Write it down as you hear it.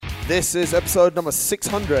This is episode number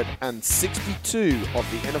 662 of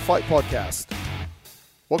the Inner Fight Podcast.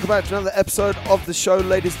 Welcome back to another episode of the show,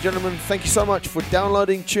 ladies and gentlemen. Thank you so much for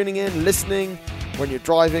downloading, tuning in, listening when you're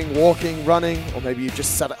driving, walking, running, or maybe you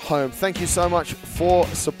just sat at home. Thank you so much for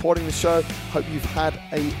supporting the show. Hope you've had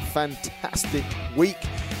a fantastic week.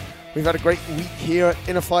 We've had a great week here at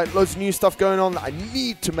Inner Fight. Loads of new stuff going on that I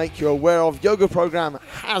need to make you aware of. Yoga program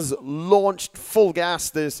has launched full gas.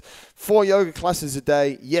 There's 4 yoga classes a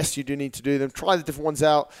day. Yes, you do need to do them. Try the different ones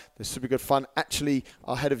out. They're super good fun. Actually,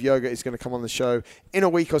 our head of yoga is going to come on the show in a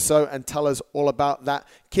week or so and tell us all about that.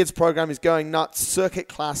 Kids program is going nuts. Circuit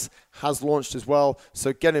class has launched as well.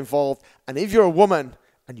 So get involved. And if you're a woman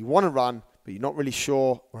and you want to run, but you're not really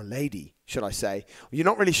sure, or a lady, should I say, you're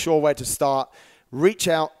not really sure where to start, reach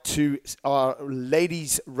out to our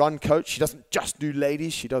ladies run coach. She doesn't just do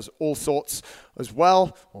ladies. She does all sorts as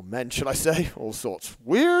well. Or men, should I say. All sorts.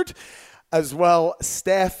 Weird. As well,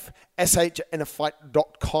 Steph,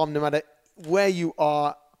 sh@innerfight.com. No matter where you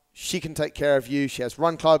are, she can take care of you. She has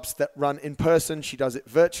run clubs that run in person. She does it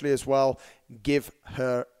virtually as well. Give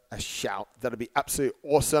her a shout. That'll be absolutely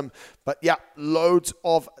awesome. But yeah, loads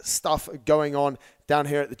of stuff going on down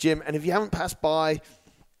here at the gym. And if you haven't passed by,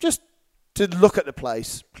 just to look at the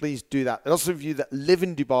place, please do that. Those of you that live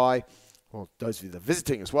in Dubai, or those of you that are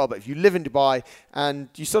visiting as well, but if you live in Dubai and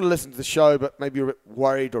you sort of listen to the show, but maybe you're a bit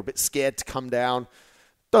worried or a bit scared to come down,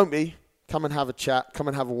 don't be. Come and have a chat. Come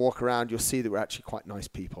and have a walk around. You'll see that we're actually quite nice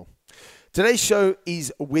people. Today's show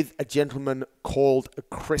is with a gentleman called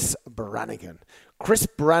Chris Brannigan. Chris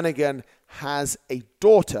Brannigan has a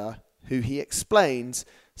daughter who he explains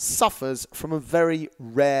suffers from a very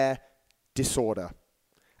rare disorder.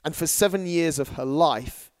 And for 7 years of her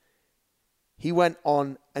life, he went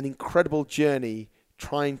on an incredible journey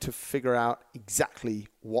trying to figure out exactly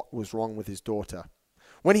what was wrong with his daughter.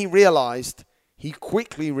 When he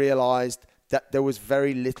quickly realized that there was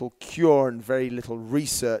very little cure and very little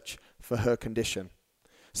research for her condition.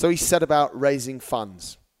 So he set about raising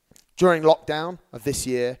funds. During lockdown of this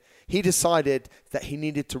year, he decided that he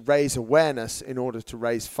needed to raise awareness in order to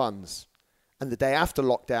raise funds. And the day after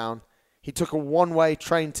lockdown, he took a one-way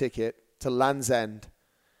train ticket to Land's End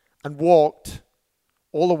and walked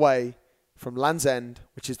all the way from Land's End,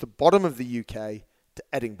 which is the bottom of the UK, to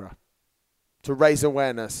Edinburgh to raise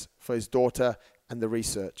awareness for his daughter and the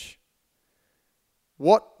research.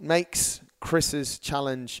 What makes Chris's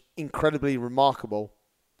challenge incredibly remarkable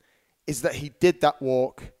is that he did that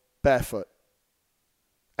walk barefoot.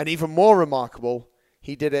 And even more remarkable,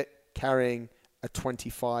 he did it carrying a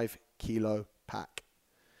 25-kilo pack.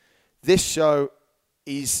 This show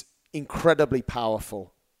is incredibly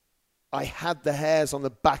powerful. I had the hairs on the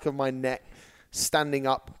back of my neck standing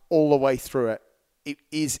up all the way through it. It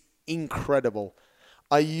is incredible.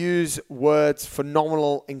 I use words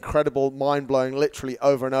phenomenal, incredible, mind-blowing, literally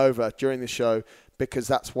over and over during the show because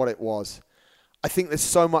that's what it was. I think there's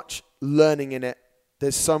so much learning in it.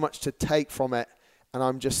 There's so much to take from it. And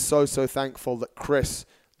I'm just so thankful that Chris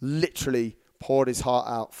literally poured his heart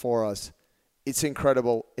out for us. It's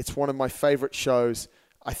incredible. It's one of my favorite shows,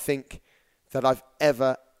 I think, that I've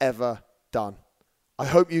ever done. I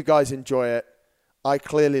hope you guys enjoy it. I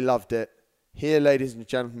clearly loved it. Here, ladies and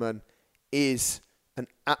gentlemen, is an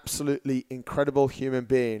absolutely incredible human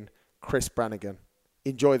being, Chris Brannigan.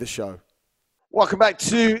 Enjoy the show. Welcome back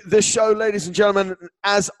to the show, ladies and gentlemen.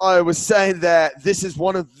 As I was saying there, this is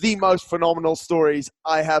one of the most phenomenal stories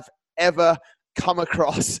I have ever come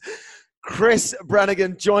across. Chris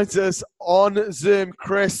Brannigan joins us on Zoom.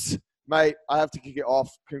 Chris, mate, I have to kick it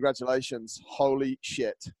off. Congratulations. Holy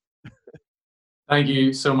shit. Thank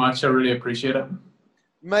you so much. I really appreciate it.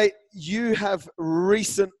 Mate, you have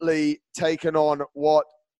recently taken on what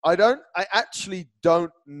I actually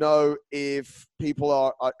don't know if people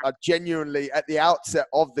are genuinely at the outset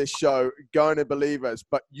of this show going to believe us,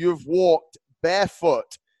 but you've walked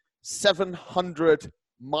barefoot 700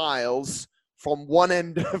 miles from one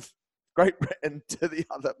end of Great Britain to the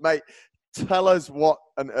other. Mate, tell us what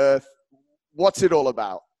on earth, what's it all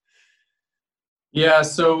about? Yeah,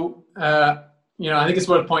 so, I think it's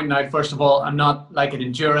worth pointing out, first of all, I'm not like an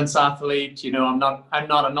endurance athlete, I'm not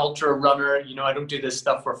an ultra runner, I don't do this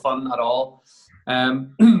stuff for fun at all.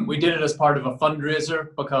 We did it as part of a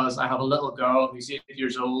fundraiser because I have a little girl who's 8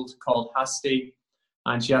 years old called Hasti,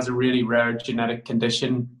 and she has a really rare genetic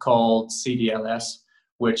condition called CDLS,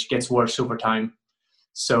 which gets worse over time.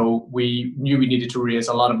 So we knew we needed to raise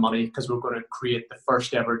a lot of money because we were going to create the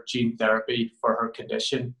first ever gene therapy for her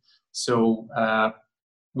condition. So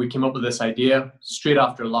we came up with this idea straight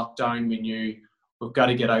after lockdown. We knew we've got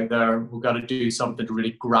to get out there. We've got to do something to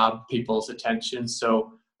really grab people's attention.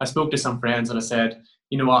 So I spoke to some friends and I said,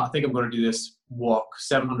 you know what, I think I'm going to do this walk,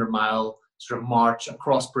 700-mile sort of march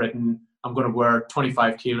across Britain. I'm going to wear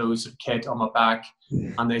 25 kilos of kit on my back.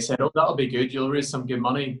 And they said, oh, that'll be good. You'll raise some good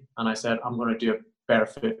money. And I said, I'm going to do it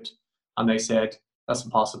barefoot. And they said, that's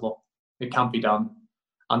impossible. It can't be done.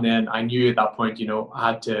 And then I knew at that point, you know,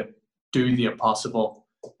 I had to do the impossible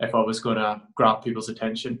if I was going to grab people's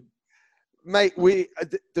attention. Mate,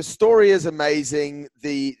 the story is amazing.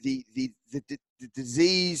 The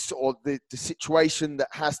disease or the situation that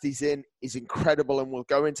Hasti's in is incredible, and we'll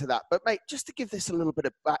go into that. But mate, just to give this a little bit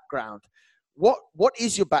of background, what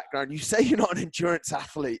is your background? You say you're not an endurance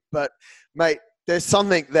athlete, but mate, there's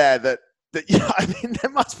something there that yeah, I mean,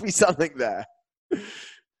 there must be something there.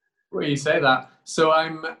 Well, you say that. So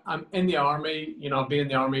I'm in the army. You know, I've been in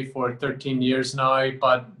the army for 13 years now,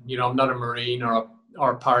 but you know, I'm not a Marine or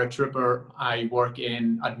a paratrooper. I work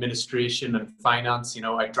in administration and finance. You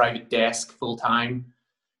know, I drive a desk full time.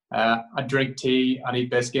 I drink tea and eat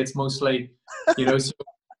biscuits mostly. You know, so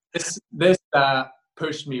this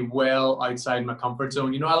pushed me well outside my comfort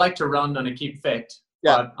zone. You know, I like to run and I keep fit,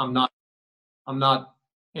 but I'm not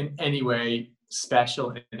in any way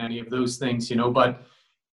special in any of those things. You know, but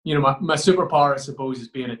you know, my superpower, I suppose, is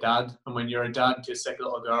being a dad. And when you're a dad to a sick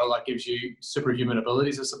little girl, that gives you superhuman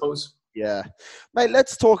abilities, I suppose. Yeah. Mate,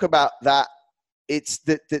 let's talk about that. It's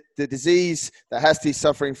the disease that Hasti's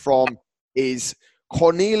suffering from is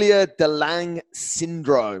Cornelia de Lange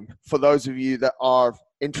syndrome. For those of you that are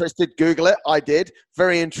interested, Google it. I did.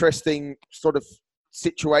 Very interesting sort of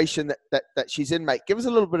situation that she's in, mate. Give us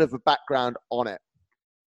a little bit of a background on it.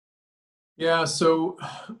 Yeah, so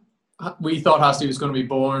we thought Hasti was going to be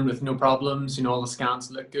born with no problems. You know, all the scans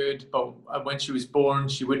looked good. But when she was born,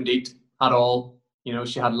 she wouldn't eat at all. You know,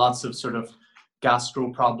 she had lots of sort of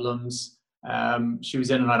gastro problems. She was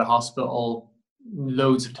in and out of hospital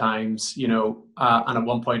loads of times, you know. And at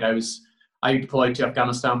one point I deployed to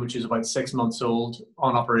Afghanistan, which is about 6 months old,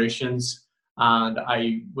 on operations. And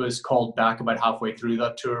I was called back about halfway through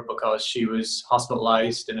that tour because she was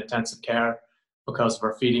hospitalized in intensive care because of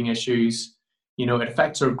her feeding issues. You know, it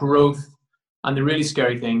affects her growth. And the really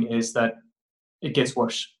scary thing is that it gets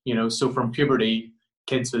worse, you know. So from puberty,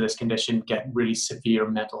 kids with this condition get really severe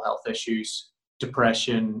mental health issues,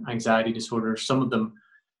 depression, anxiety disorders. Some of them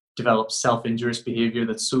develop self-injurious behavior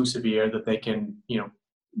that's so severe that they can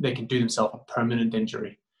do themselves a permanent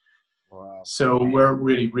injury. Wow. So we're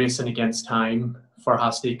really racing against time for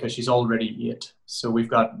Hasti because she's already 8. So we've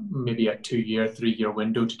got maybe a 2-year, 3-year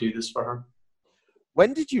window to do this for her.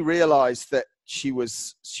 When did you realize that she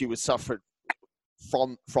was suffering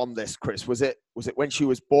from this, Chris? Was it when she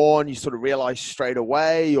was born, you sort of realized straight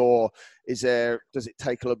away, or does it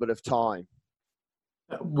take a little bit of time?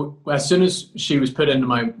 As soon as she was put into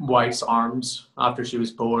my wife's arms after she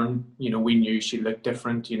was born, you know, we knew she looked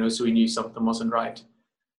different, you know, so we knew something wasn't right.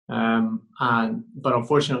 But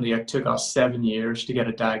unfortunately, it took us 7 years to get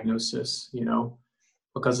a diagnosis, you know,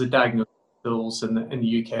 because the diagnosis in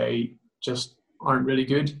the UK just aren't really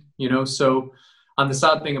good, you know. So, and the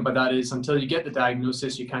sad thing about that is until you get the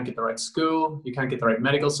diagnosis, you can't get the right school, you can't get the right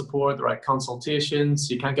medical support, the right consultations,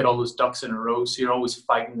 you can't get all those ducks in a row. So you're always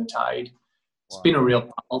fighting the tide. It's been a real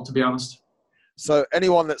battle, to be honest. So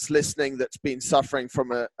anyone that's listening that's been suffering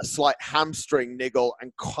from a slight hamstring niggle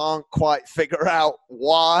and can't quite figure out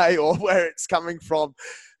why or where it's coming from,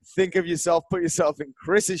 think of yourself, put yourself in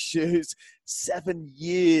Chris's shoes. 7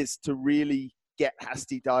 years to really get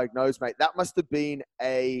Hasti diagnosed, mate. That must have been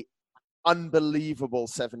a unbelievable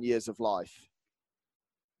 7 years of life.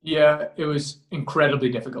 Yeah, it was incredibly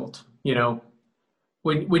difficult. You know,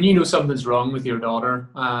 when you know something's wrong with your daughter,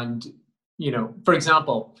 and you know, for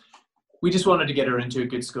example, we just wanted to get her into a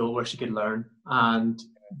good school where she could learn, and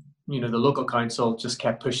you know, the local council just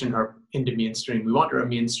kept pushing her into mainstream. We want her a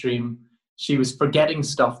mainstream. She was forgetting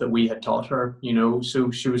stuff that we had taught her, you know, so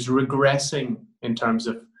she was regressing in terms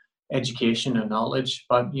of education and knowledge.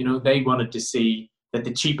 But you know, they wanted to see that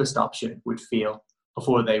the cheapest option would fail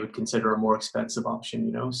before they would consider a more expensive option,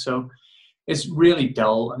 you know. So it's really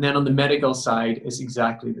dull. And then on the medical side, it's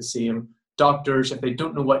exactly the same. Doctors, if they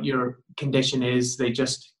don't know what your condition is, they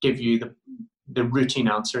just give you the routine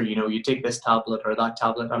answer. You know, you take this tablet or that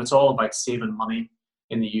tablet, and it's all about saving money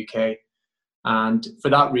in the UK. And for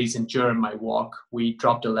that reason, during my walk, we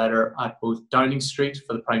dropped a letter at both Downing Street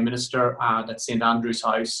for the Prime Minister and at St Andrew's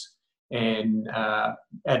House in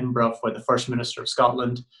Edinburgh for the First Minister of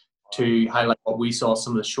Scotland to highlight what we saw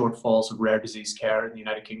some of the shortfalls of rare disease care in the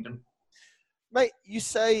United Kingdom. Mate, you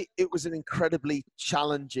say it was an incredibly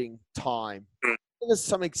challenging time. Give us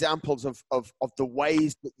some examples of the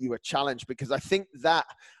ways that you were challenged, because I think that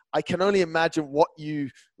I can only imagine what you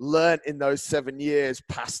learned in those 7 years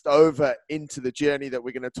passed over into the journey that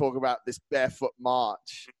we're going to talk about, this barefoot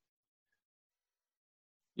march.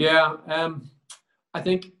 Yeah, I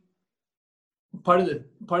think part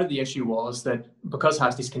of the issue was that because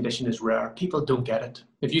Hasti's condition is rare, people don't get it.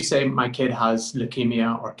 If you say my kid has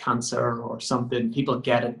leukemia or cancer or something, people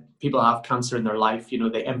get it. People have cancer in their life, they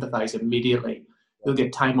empathize immediately. You'll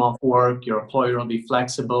get time off work, your employer will be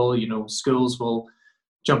flexible, schools will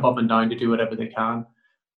jump up and down to do whatever they can.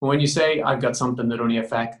 But when you say I've got something that only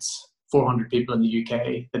affects 400 people in the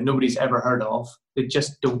UK that nobody's ever heard of, they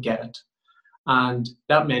just don't get it. And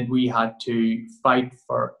that meant we had to fight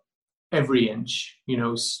for every inch,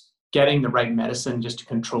 getting the right medicine just to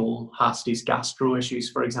control Hasti's gastro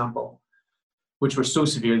issues, for example, which were so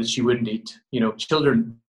severe that she wouldn't eat.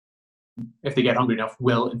 Children, if they get hungry enough,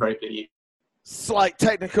 will invariably eat. Slight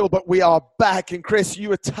technical, but we are back. And Chris, you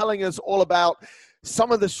were telling us all about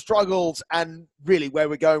some of the struggles, and really where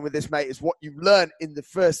we're going with this, mate, is what you learned in the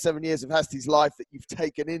first 7 years of Hasti's life that you've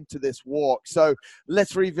taken into this walk. So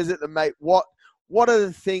let's revisit them, mate. What are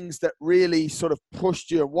the things that really sort of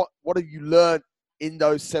pushed you, and what have you learned in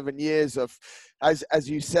those 7 years of, as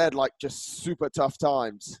you said, like just super tough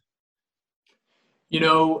times?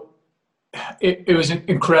 It was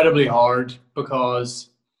incredibly hard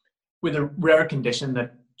because with a rare condition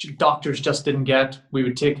that doctors just didn't get, we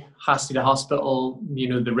would take Hasti to hospital,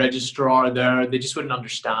 the registrar there, they just wouldn't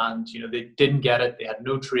understand, they didn't get it, they had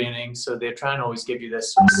no training, so they try and always give you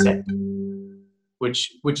this sip,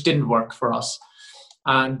 which didn't work for us.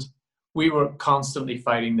 And we were constantly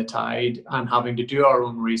fighting the tide and having to do our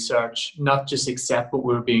own research, not just accept what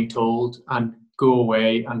we were being told and go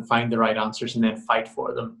away and find the right answers and then fight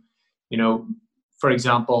for them. For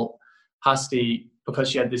example, Hasti, because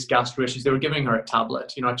she had this gastro issues, they were giving her a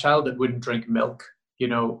tablet. A child that wouldn't drink milk,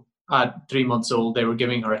 at 3 months old, they were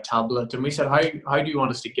giving her a tablet. And we said, how do you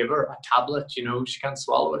want us to give her a tablet? She can't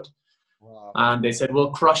swallow it. Wow. And they said,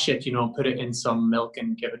 well, crush it, put it in some milk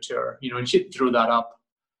and give it to her, and she'd throw that up.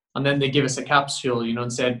 And then they give us a capsule,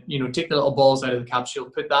 and said, take the little balls out of the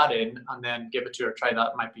capsule, put that in, and then give it to her. Try that,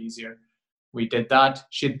 it might be easier. We did that.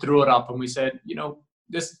 She'd throw it up, and we said,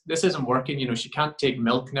 this isn't working. She can't take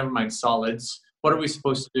milk, never mind solids. What are we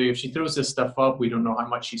supposed to do? If she throws this stuff up, we don't know how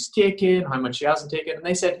much she's taken, how much she hasn't taken. And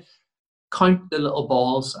they said, count the little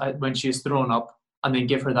balls when she is thrown up and then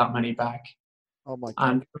give her that money back. Oh my God.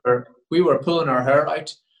 And we were pulling our hair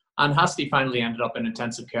out. And Hasti finally ended up in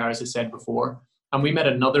intensive care, as I said before. And we met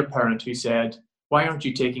another parent who said, why aren't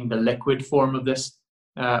you taking the liquid form of this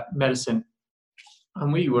medicine?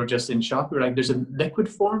 And we were just in shock. We were like, there's a liquid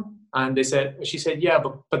form? And she said, yeah,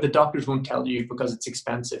 but the doctors won't tell you because it's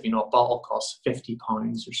expensive. A bottle costs £50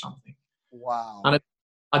 or something. Wow. And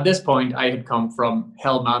at this point, I had come from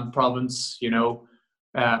Helmand province,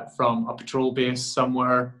 from a patrol base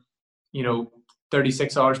somewhere,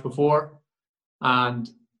 36 hours before. And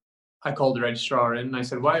I called the registrar in and I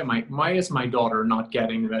said, why is my daughter not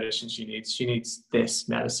getting the medicine she needs? She needs this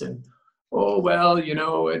medicine. Oh, well,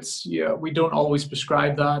 we don't always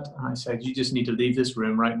prescribe that. And I said, you just need to leave this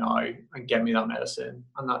room right now and get me that medicine.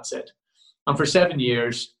 And that's it. And for 7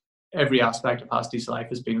 years, every aspect of Hasti's life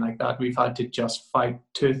has been like that. We've had to just fight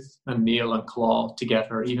tooth and nail and claw to get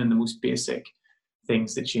her even the most basic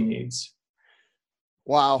things that she needs.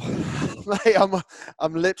 Wow.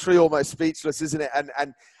 I'm literally almost speechless, isn't it?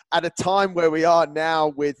 And at a time where we are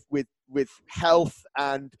now with health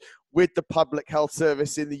and with the public health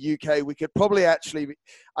service in the UK, we could probably actually,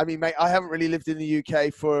 mate, I haven't really lived in the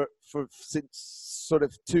UK for since sort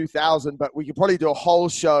of 2000, but we could probably do a whole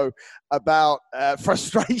show about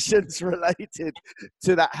frustrations related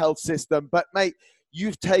to that health system. But mate,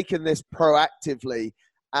 you've taken this proactively.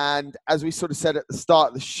 And as we sort of said at the start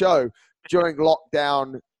of the show, during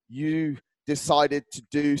lockdown, you decided to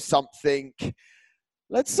do something,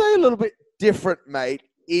 let's say a little bit different, mate,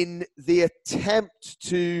 in the attempt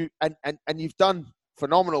to, and you've done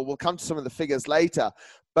phenomenal, we'll come to some of the figures later,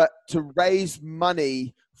 but to raise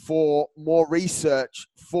money for more research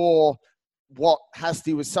for what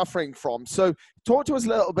Hasti was suffering from. So talk to us a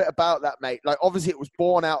little bit about that, mate. Like, obviously it was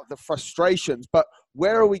born out of the frustrations, but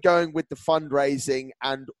where are we going with the fundraising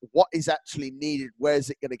and what is actually needed? Where is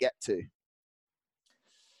it going to get to?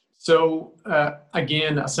 So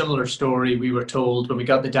again, a similar story. We were told when we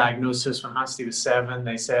got the diagnosis when Hasti was 7,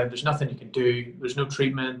 they said, there's nothing you can do. There's no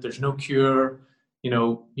treatment. There's no cure.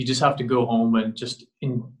 You just have to go home and just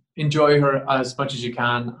enjoy her as much as you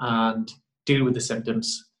can and deal with the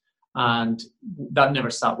symptoms. And that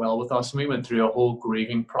never sat well with us. And we went through a whole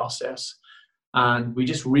grieving process. And we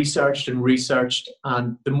just researched and researched.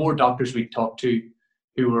 And the more doctors we talked to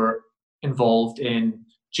who were involved in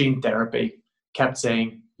gene therapy, kept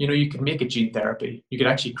saying, you know, you could make a gene therapy. You could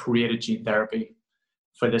actually create a gene therapy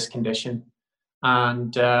for this condition.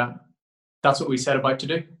 And that's what we set about to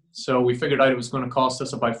do. So we figured out it was going to cost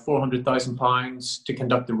us about £400,000 to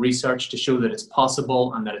conduct the research to show that it's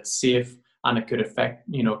possible and that it's safe and it could affect,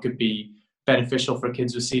 you know, could be beneficial for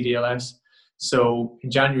kids with CDLS. So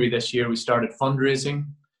in January this year, we started fundraising,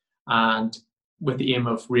 and with the aim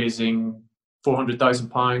of raising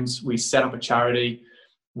 £400,000, we set up a charity.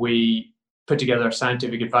 We put together a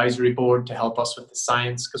scientific advisory board to help us with the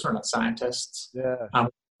science, because we're not scientists. Yeah. And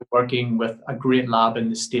we're working with a great lab in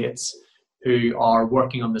the States who are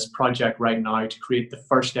working on this project right now to create the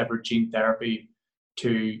first ever gene therapy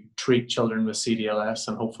to treat children with CDLS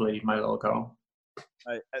and hopefully my little girl.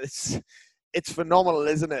 It's phenomenal,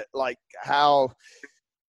 isn't it? Like how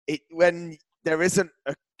when there isn't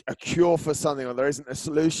a cure for something or there isn't a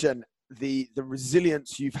solution, the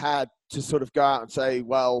resilience you've had to sort of go out and say,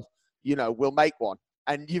 well, you know, we'll make one.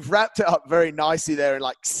 And you've wrapped it up very nicely there in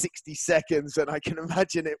like 60 seconds. And I can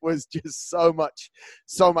imagine it was just so much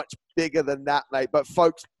bigger than that, mate. But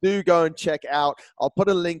folks, do go and check out. I'll put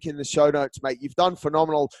a link in the show notes, mate. You've done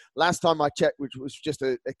phenomenal. Last time I checked, which was just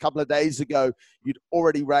a couple of days ago, you'd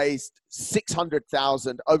already raised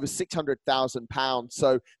over £600,000.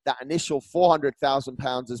 So that initial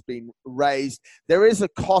 £400,000 has been raised. There is a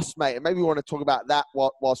cost, mate. And maybe we want to talk about that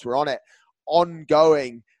whilst we're on it,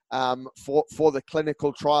 ongoing. For the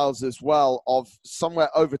clinical trials as well, of somewhere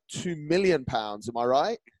over £2 million. Am I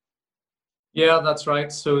right? Yeah, that's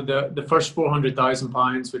right. So the first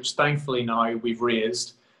 £400,000, which thankfully now we've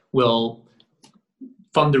raised, will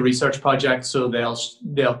fund the research project. So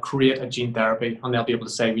they'll create a gene therapy, and they'll be able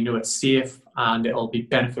to say, we know it's safe and it'll be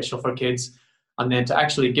beneficial for kids. And then to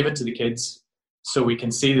actually give it to the kids so we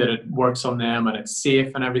can see that it works on them and it's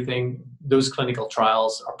safe and everything, those clinical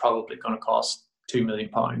trials are probably going to cost £2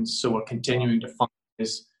 million. So we're continuing to fund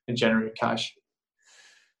this and generate cash.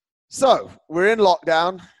 So we're in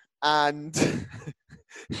lockdown and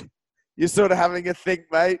you're sort of having a think,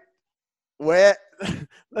 mate.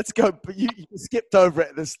 Let's go. You skipped over it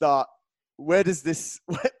at the start. Where does this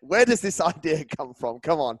idea come from?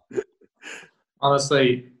 Come on.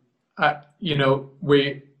 Honestly, I don't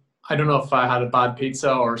know if I had a bad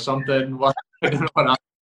pizza or something. I don't know what happened.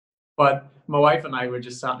 But my wife and I were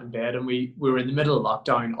just sat in bed, and we were in the middle of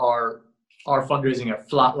lockdown. Our fundraising had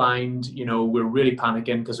flatlined. You know, we were really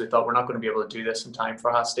panicking because we thought we're not going to be able to do this in time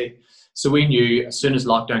for Hasty. So we knew as soon as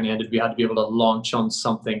lockdown ended, we had to be able to launch on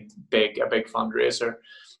something big, a big fundraiser.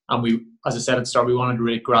 And we, as I said at the start, we wanted to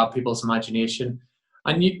really grab people's imagination.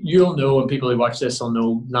 And you'll know, and people who watch this will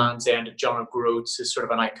know, Land's End at John O'Groats is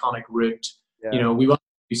sort of an iconic route. Yeah. You know, we wanted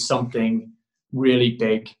to do something really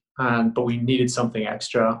big. But we needed something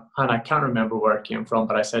extra, and I can't remember where it came from,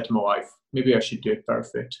 but I said to my wife, maybe I should do it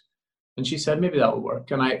barefoot. And she said, maybe that will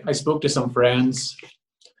work. And I spoke to some friends,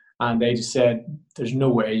 and they just said, there's no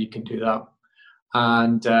way you can do that.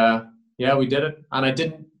 And yeah, we did it. And I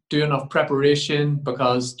didn't do enough preparation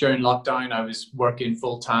because during lockdown, I was working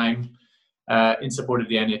full time in support of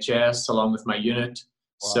the NHS along with my unit.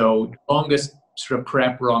 Wow. So the longest sort of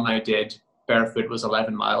prep run I did barefoot was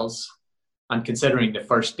 11 miles. And considering the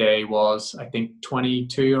first day was, I think,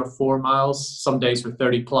 22 or 4 miles, some days were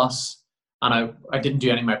 30 plus. And I didn't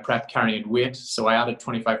do any of my prep carrying weight. So I added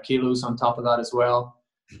 25 kilos on top of that as well.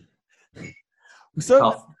 So,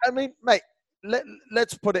 tough. I mean, mate,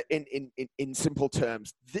 let's put it in simple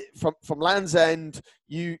terms. From Land's End,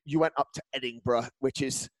 you went up to Edinburgh, which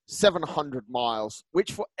is 700 miles,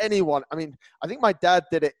 which for anyone, I mean, I think my dad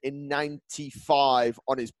did it in 95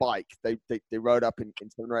 on his bike. They rode up in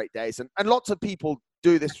 7 or 8 days. And lots of people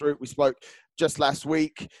do this route. We spoke just last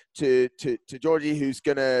week to Georgie, who's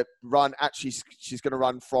going to run, actually, she's going to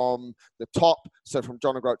run from the top, so from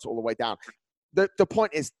John O'Groats all the way down. The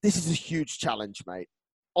point is, this is a huge challenge, mate,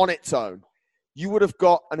 on its own. You would have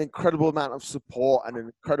got an incredible amount of support and an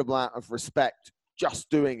incredible amount of respect just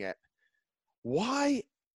doing it. Why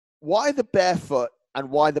the barefoot and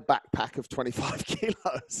why the backpack of 25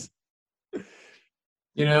 kilos?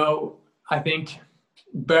 You know, I think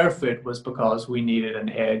barefoot was because we needed an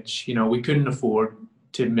edge. You know, we couldn't afford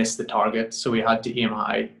to miss the target, so we had to aim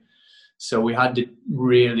high. So we had to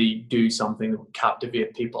really do something that would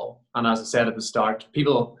captivate people. And as I said at the start,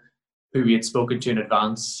 people who we had spoken to in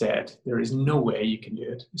advance said, there is no way you can do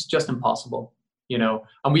it. It's just impossible, you know.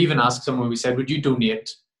 And we even asked someone, we said, would you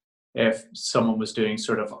donate if someone was doing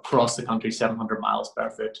sort of across the country 700 miles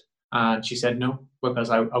barefoot? And she said no, because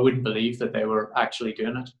I wouldn't believe that they were actually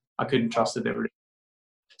doing it. I couldn't trust that they were doing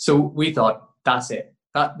it. So we thought, that's it.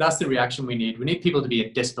 That's the reaction we need. We need people to be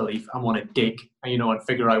in disbelief and want to dig, you know, and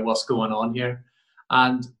figure out what's going on here.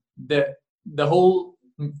 And the whole,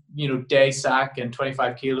 day sack and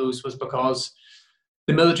 25 kilos was because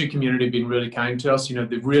the military community have been really kind to us.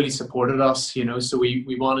 They've really supported us, so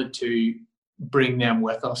we wanted to bring them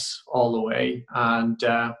with us all the way. And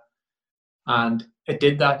it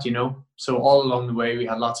did that, So all along the way, we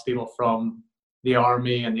had lots of people from the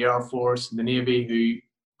Army and the Air Force and the Navy who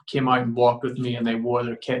came out and walked with me, and they wore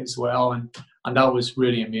their kit as well. And that was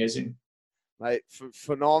really amazing. Mate,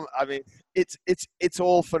 phenomenal. I mean, it's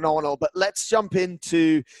all phenomenal. But let's jump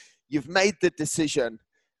into, you've made the decision.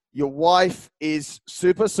 Your wife is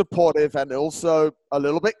super supportive and also a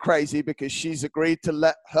little bit crazy because she's agreed to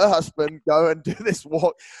let her husband go and do this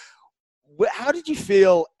walk. How did you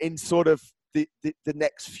feel in sort of the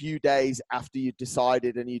next few days after you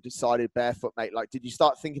decided barefoot, mate? Like, did you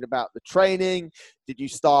start thinking about the training? Did you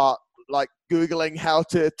start like Googling how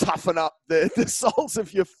to toughen up the soles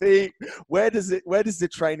of your feet? Where does the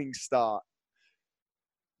training start?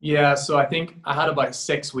 Yeah, so I think I had about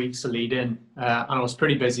 6 weeks to lead in, and I was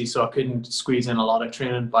pretty busy, so I couldn't squeeze in a lot of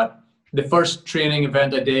training. But the first training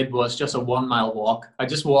event I did was just a 1 mile walk. I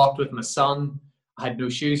just walked with my son. I had no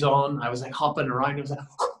shoes on. I was like hopping around. I was like,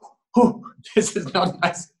 oh, this is not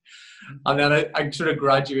nice. And then I sort of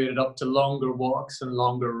graduated up to longer walks and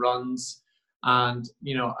longer runs. And,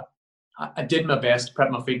 I did my best to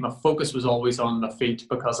prep my feet. My focus was always on my feet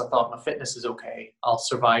because I thought my fitness is okay. I'll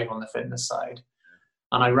survive on the fitness side.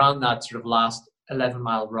 And I ran that sort of last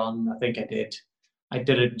 11-mile run. I think I did. I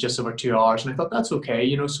did it just over 2 hours, and I thought that's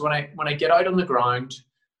okay. So when I get out on the ground,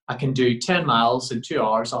 I can do 10 miles in 2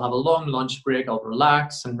 hours. I'll have a long lunch break. I'll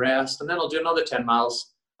relax and rest, and then I'll do another 10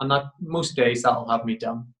 miles. And that most days that'll have me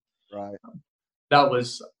done. Right. That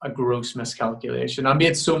was a gross miscalculation. I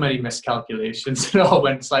made so many miscalculations. It all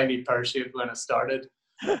went slightly pear-shaped when I started.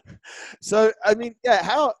 So, I mean, yeah,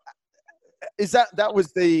 how is that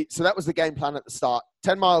was the game plan at the start.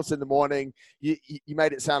 10 miles in the morning. You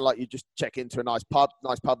made it sound like you just check into a nice pub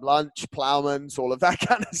lunch, ploughman's, all of that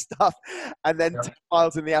kind of stuff. And then 10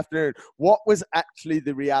 miles in the afternoon. What was actually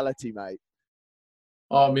the reality, mate?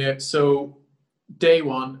 Oh, mate. So day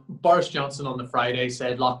one, Boris Johnson on the Friday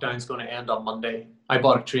said lockdown's going to end on Monday. I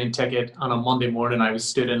bought a train ticket, and on Monday morning I was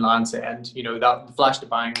stood in Land's End. That the flash to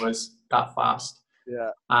bang was that fast. Yeah.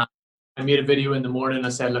 And I made a video in the morning. I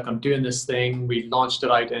said, look, I'm doing this thing. We launched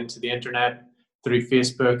it out into the internet through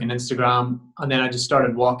Facebook and Instagram. And then I just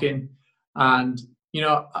started walking. And,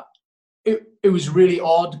 it was really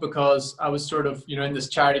odd because I was sort of, in this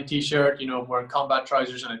charity t-shirt, wearing combat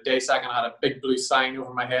trousers and a day sack, and I had a big blue sign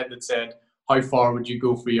over my head that said, how far would you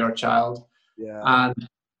go for your child? Yeah. And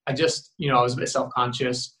I just, I was a bit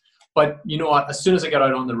self-conscious. But you know what? As soon as I got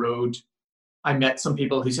out on the road, I met some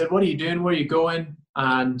people who said, what are you doing? Where are you going?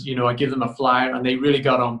 And, I give them a flyer, and they really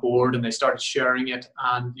got on board, and they started sharing it.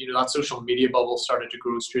 And, that social media bubble started to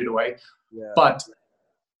grow straight away. Yeah. But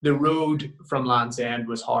the road from Land's End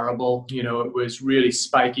was horrible. It was really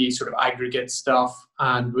spiky, sort of aggregate stuff.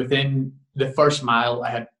 And within the first mile, I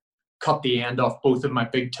had cut the end off both of my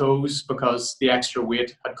big toes because the extra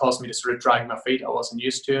weight had caused me to sort of drag my feet. I wasn't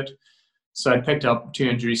used to it. So I picked up 2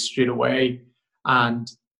 injuries straight away.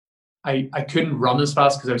 And I couldn't run as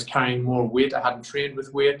fast because I was carrying more weight. I hadn't trained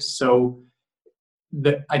with weight. So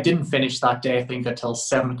I didn't finish that day, I think, until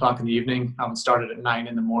 7 o'clock in the evening. I started at 9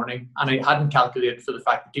 in the morning. And I hadn't calculated for the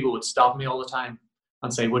fact that people would stop me all the time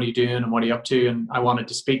and say, what are you doing and what are you up to? And I wanted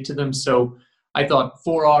to speak to them. So I thought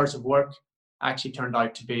 4 hours of work actually turned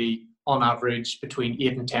out to be, on average, between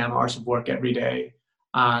 8 and 10 hours of work every day.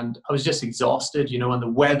 And I was just exhausted, and the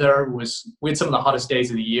weather we had some of the hottest days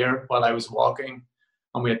of the year while I was walking.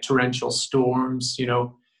 And we had torrential storms.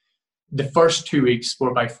 The first 2 weeks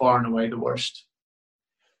were by far and away the worst.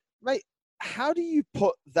 Mate, how do you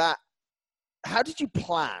put that? How did you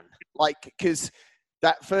plan? Like, because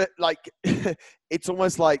that for like, it's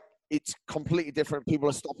almost like it's completely different. People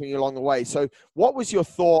are stopping you along the way. So what was your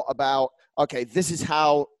thought about, okay, this is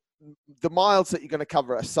how the miles that you're going to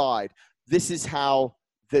cover aside, this is how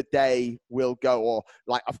the day will go, or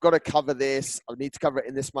like, I've got to cover this, I need to cover it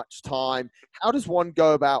in this much time. How does one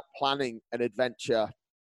go about planning an adventure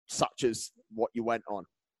such as what you went on?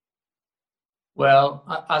 Well,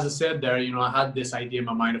 as I said there, I had this idea in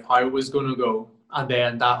my mind of how it was going to go, and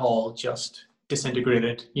then that all just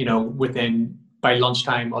disintegrated, by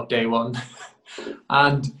lunchtime of day one.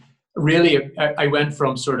 And really, I went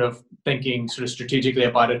from sort of thinking sort of strategically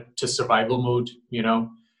about it to survival mode.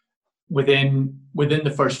 Within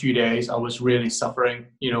the first few days, I was really suffering.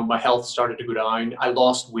 My health started to go down. I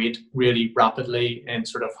lost weight really rapidly in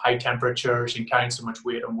sort of high temperatures and carrying so much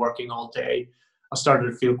weight and working all day. I started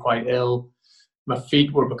to feel quite ill. My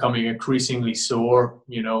feet were becoming increasingly sore.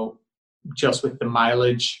 just with the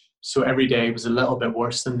mileage. So every day was a little bit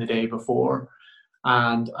worse than the day before.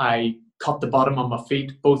 And I cut the bottom of my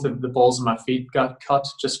feet. Both of the balls of my feet got cut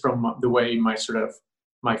just from the way my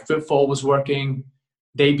footfall was working.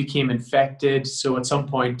 They became infected. So at some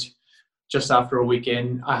point, just after a week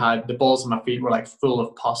in, I had the balls of my feet were like full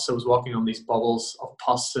of pus. I was walking on these bubbles of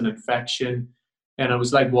pus and infection. And I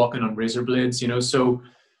was like walking on razor blades, So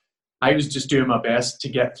I was just doing my best to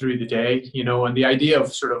get through the day, and the idea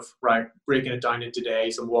of sort of breaking it down into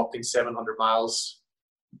days and walking 700 miles,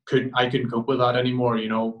 I couldn't cope with that anymore.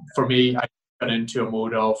 For me, I got into a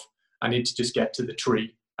mode of I need to just get to the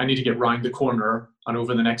tree. I need to get round the corner and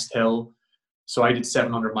over the next hill. So I did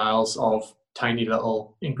 700 miles of tiny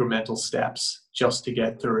little incremental steps just to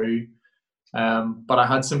get through. But I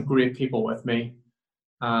had some great people with me,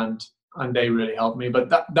 and they really helped me.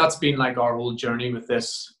 But that's been like our whole journey with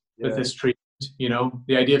this treatment.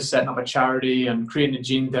 The idea of setting up a charity and creating a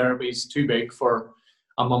gene therapy is too big for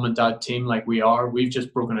a mum and dad team like we are. We've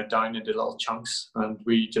just broken it down into little chunks, and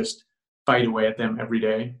we just fight away at them every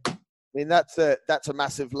day. I mean, that's a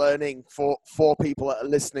massive learning for people that are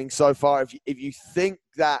listening so far. If you think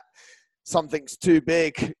that something's too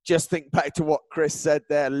big, just think back to what Chris said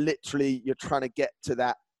there. Literally, you're trying to get to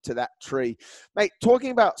that tree. Mate,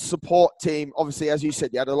 talking about support team, obviously, as you said,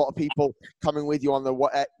 you had a lot of people coming with you on the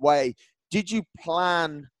way. Did you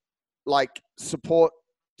plan like support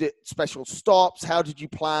special stops? How did you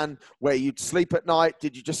plan where you'd sleep at night?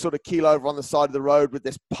 Did you just sort of keel over on the side of the road with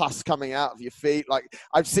this pus coming out of your feet? Like,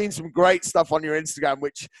 I've seen some great stuff on your Instagram,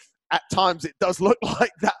 which at times it does look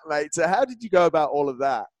like that, mate. So how did you go about all of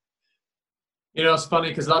that? It's funny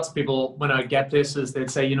because lots of people, when I get places, they'd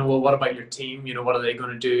say, well, what about your team? What are they going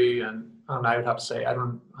to do? And I would have to say, I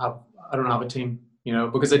don't have a team,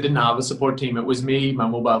 because I didn't have a support team. It was me, my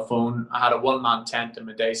mobile phone. I had a one-man tent in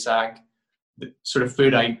my day sack. The sort of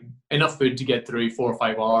food, enough food to get through 4 or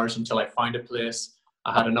 5 hours until I find a place.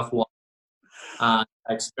 I had enough water and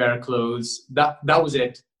like spare clothes. That was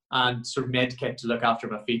it. And sort of med kit to look after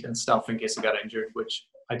my feet and stuff in case I got injured, which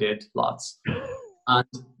I did lots. And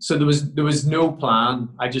so there was no plan.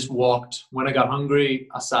 I just walked. When I got hungry,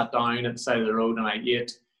 I sat down at the side of the road and I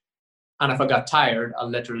ate. And if I got tired, I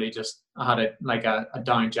literally I had a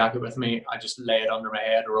down jacket with me. I just lay it under my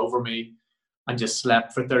head or over me and just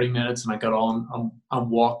slept for 30 minutes. And I got on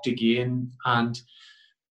and walked again. And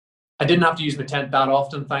I didn't have to use my tent that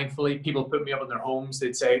often, thankfully. People put me up in their homes.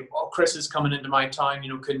 They'd say, "Oh, Chris is coming into my town.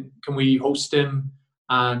 Can we host him?"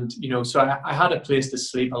 And so I had a place to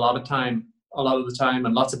sleep a lot of the time,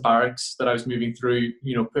 and lots of barracks that I was moving through,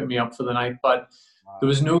 put me up for the night. But there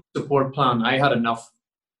was no support plan. I had enough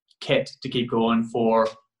kit to keep going for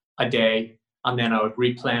a day, and then I would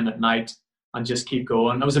replan at night and just keep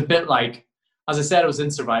going. I was a bit like, as I said, I was in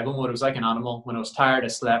survival mode. I was like an animal. When I was tired, I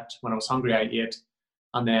slept. When I was hungry, I ate.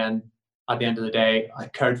 And then at the end of the day, I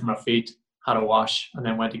cared for my feet, had a wash, and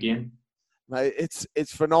then went again. It's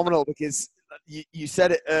phenomenal because you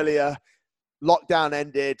said it earlier, lockdown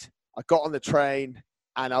ended, I got on the train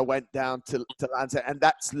and I went down to Lancet, and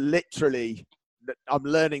that's literally, I'm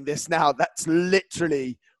learning this now, that's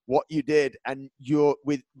literally what you did, and you're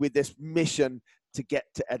with this mission to get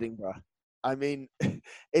to Edinburgh. I mean,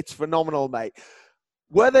 it's phenomenal, mate.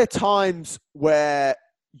 Were there times where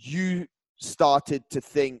you started to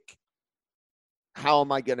think, how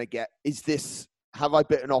am I going to get, have I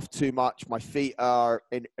bitten off too much? My feet are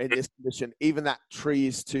in this condition. Even that tree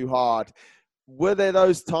is too hard. Were there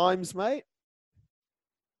those times, mate?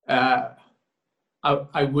 I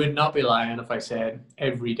would not be lying if I said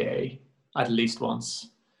every day, at least once.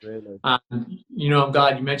 Really? And, I'm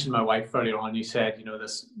glad you mentioned my wife earlier on. You said,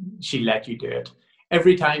 she let you do it.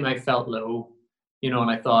 Every time I felt low,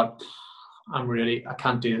 and I thought, I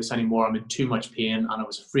can't do this anymore. I'm in too much pain, and I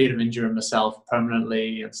was afraid of injuring myself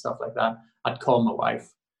permanently and stuff like that. I'd call my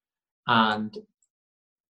wife, and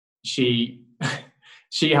she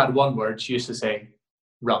had one word. She used to say,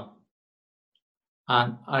 "Run."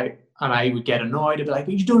 And I would get annoyed. I'd be like,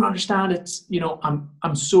 "You don't understand. It's,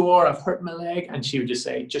 I'm sore. I've hurt my leg." And she would just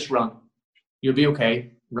say, "Just run. You'll be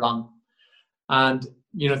okay. Run." And,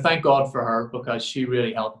 thank God for her, because she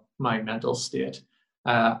really helped my mental state,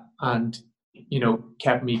 and,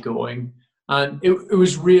 kept me going. And it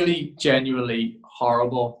was really genuinely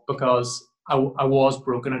horrible, because I was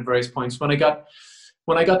broken at various points. When I got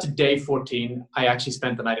to day 14, I actually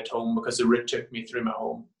spent the night at home because the route took me through my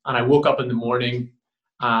home. And I woke up in the morning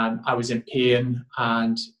and I was in pain,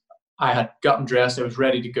 and I had gotten dressed. I was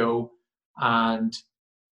ready to go. And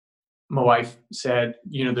my wife said,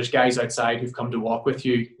 "There's guys outside who've come to walk with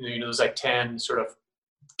you." There's like 10 sort of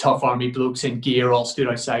tough army blokes in gear all stood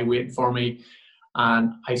outside waiting for me.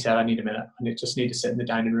 And I said, I need a minute. I just need to sit in the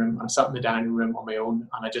dining room. And I sat in the dining room on my own,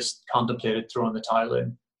 and I just contemplated throwing the towel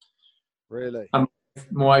in. Really? And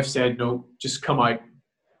my wife said, no, just come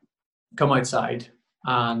outside.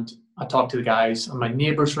 And I talked to the guys, and my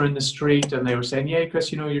neighbors were in the street, and they were saying, yeah,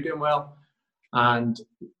 Chris, you're doing well. And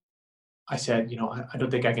I said, I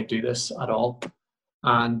don't think I can do this at all.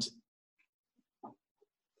 And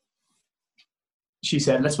she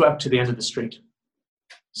said, let's go up to the end of the street.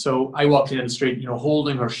 So I walked to the end of the street,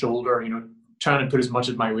 holding her shoulder, trying to put as much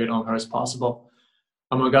of my weight on her as possible.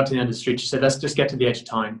 And when we got to the end of the street, she said, let's just get to the edge of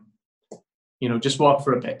town. Just walk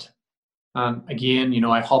for a bit. And again,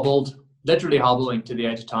 I literally hobbling to the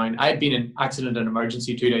edge of town. I had been in accident and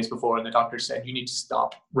emergency 2 days before, and the doctor said, you need to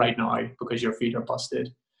stop right now because your feet are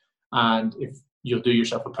busted. And if you'll do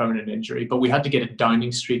yourself a permanent injury. But we had to get to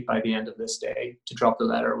Downing Street by the end of this day to drop the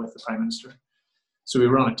letter with the Prime Minister. So we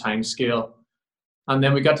were on a time scale. And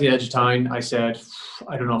then we got to the edge of town. I said,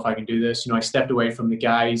 I don't know if I can do this. I stepped away from the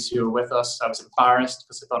guys who were with us. I was embarrassed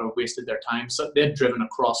because I thought I wasted their time. So they'd driven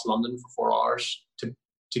across London for 4 hours to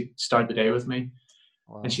start the day with me.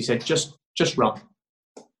 Wow. And she said, just run.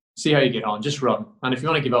 See how you get on. Just run. And if you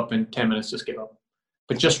want to give up in 10 minutes, just give up.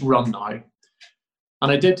 But just run now.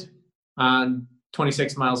 And I did. And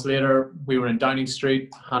 26 miles later, we were in Downing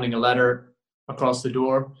Street, handing a letter across the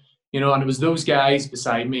door. And it was those guys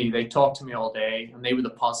beside me. They talked to me all day, and they were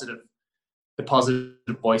the positive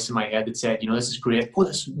voice in my head that said, this is great. Oh,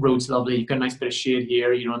 this road's lovely. You've got a nice bit of shade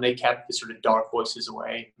here, and they kept the sort of dark voices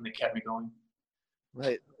away, and they kept me going.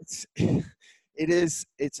 Right.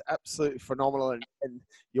 It's absolutely phenomenal. And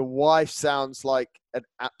your wife sounds like an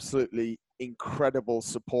absolutely incredible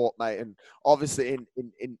support, mate. And obviously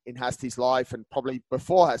in Hasti's life, and probably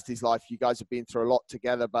before Hasti's life, you guys have been through a lot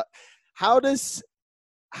together. But how does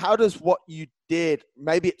what you did,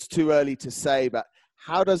 maybe it's too early to say, but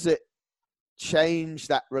how does it change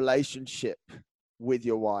that relationship with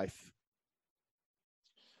your wife?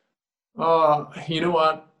 You know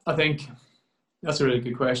what? I think that's a really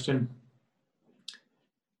good question.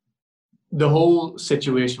 The whole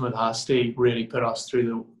situation with Hasti really put us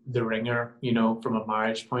through the ringer, from a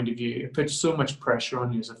marriage point of view. It puts so much pressure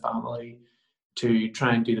on you as a family to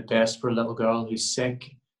try and do the best for a little girl who's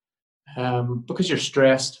sick. Because you're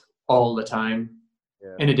stressed all the time,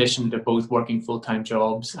 in addition to both working full-time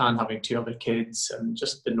jobs and having 2 other kids and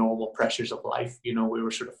just the normal pressures of life. We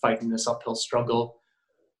were sort of fighting this uphill struggle,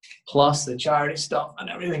 plus the charity stuff and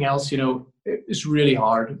everything else. It's really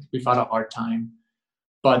hard. We've had a hard time.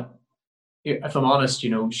 But if I'm honest,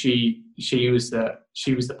 she was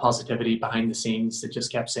the positivity behind the scenes that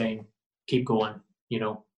just kept saying, keep going,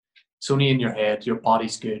 it's only in your head, your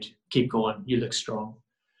body's good, keep going, you look strong.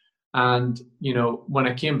 And, when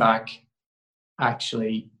I came back,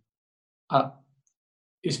 actually,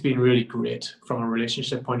 it's been really great from a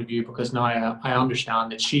relationship point of view, because now I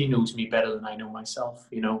understand that she knows me better than I know myself.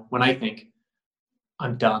 When I think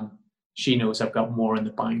I'm done, she knows I've got more in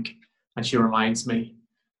the bank, and she reminds me,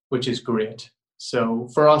 which is great. So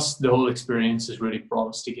for us, the whole experience has really brought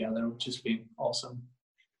us together, which has been awesome.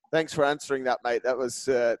 Thanks for answering that, mate. That was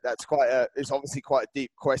it's obviously quite a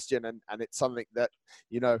deep question, and it's something that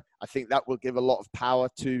I think that will give a lot of power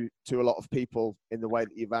to a lot of people in the way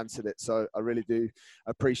that you've answered it. So I really do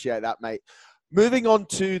appreciate that, mate. Moving on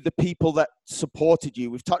to the people that supported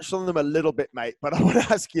you, we've touched on them a little bit, mate, but I want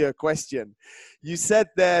to ask you a question. You said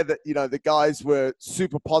there that the guys were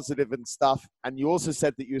super positive and stuff, and you also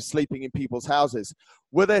said that you were sleeping in people's houses.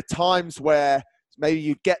 Were there times where maybe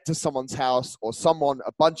you'd get to someone's house, or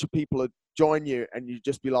a bunch of people would join you, and you'd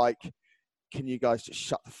just be like, can you guys just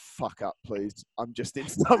shut the fuck up, please? I'm just in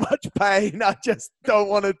so much pain. I just don't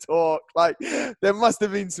want to talk. Like, there must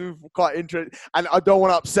have been some quite interesting, and I don't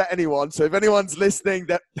want to upset anyone. So if anyone's listening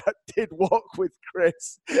that did walk with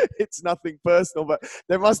Chris, it's nothing personal, but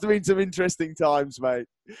there must have been some interesting times, mate.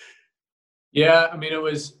 Yeah, I mean, there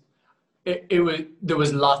was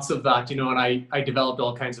lots of that, and I developed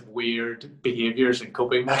all kinds of weird behaviors and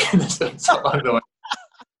coping mechanisms along the way.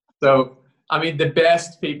 So, I mean, the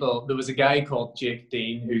best people, there was a guy called Jake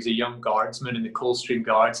Dean, who's a young guardsman in the Coldstream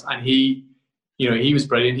Guards, and he was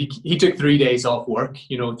brilliant. He took 3 days off work,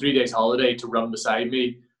 3 days holiday to run beside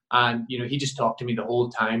me, and, he just talked to me the whole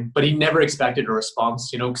time, but he never expected a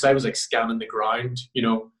response, because I was like scanning the ground,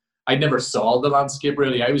 I never saw the landscape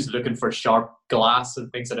really. I was looking for sharp glass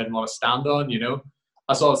and things I didn't want to stand on,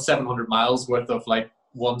 I saw 700 miles worth of like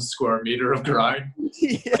 1 square meter of ground.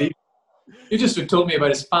 Yeah. He just told me about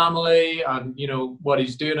his family and, what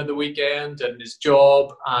he's doing at the weekend and his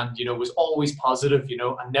job, and, was always positive,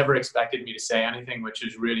 and never expected me to say anything, which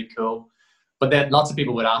was really cool. But then lots of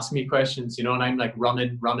people would ask me questions, and I'm like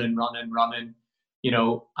running.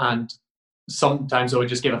 and sometimes I would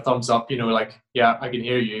just give a thumbs up, like, yeah, I can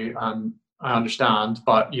hear you and I understand,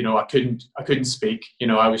 but I couldn't speak.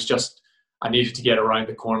 I needed to get around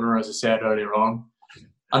the corner, as I said earlier on.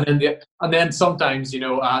 And then sometimes,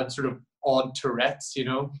 I had sort of odd Tourette's,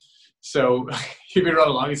 so you'd be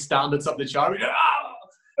running along and stand at something sharp,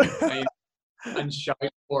 and shout.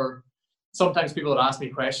 Or sometimes people would ask me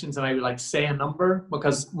questions and I would like say a number,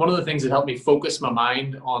 because one of the things that helped me focus my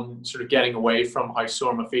mind on sort of getting away from how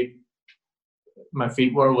sore my feet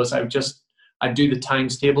were was I'd do the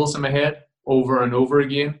times tables in my head over and over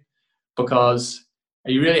again, because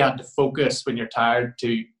you really had to focus when you're tired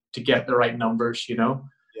to get the right numbers,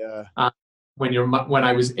 Yeah. And when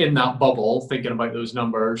I was in that bubble thinking about those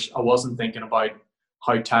numbers, I wasn't thinking about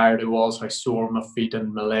how tired I was, how sore my feet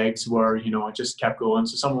and my legs were. I just kept going.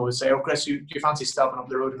 So someone would say, "Oh, Chris, do you fancy stopping up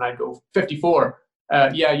the road?" And I'd go, 54.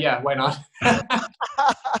 Yeah, why not?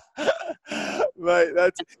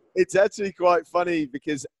 Right, it's actually quite funny,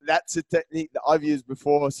 because that's a technique that I've used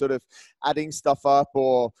before, sort of adding stuff up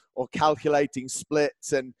or calculating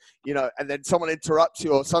splits, and and then someone interrupts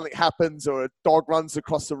you or something happens or a dog runs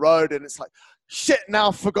across the road and it's like, shit, now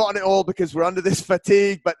I've forgotten it all because we're under this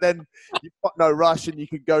fatigue, but then you've got no rush and you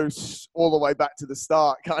can go all the way back to the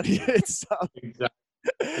start, can't you? Exactly.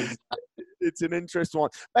 It's an interesting one.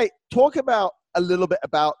 Mate, talk about a little bit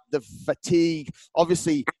about the fatigue.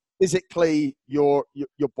 Obviously, physically, your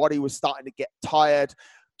body was starting to get tired.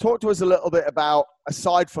 Talk to us a little bit about,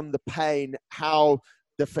 aside from the pain, how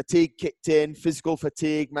the fatigue kicked in, physical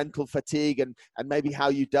fatigue, mental fatigue, and maybe how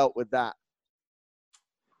you dealt with that.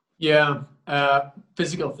 Yeah,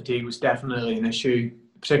 physical fatigue was definitely an issue,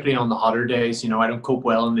 particularly on the hotter days. I don't cope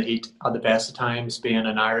well in the heat at the best of times, being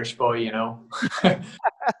an Irish boy,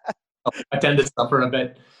 I tend to suffer a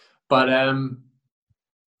bit. But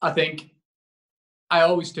I think I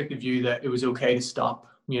always took the view that it was okay to stop.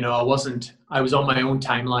 I was on my own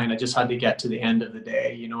timeline. I just had to get to the end of the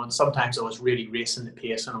day, and sometimes I was really racing the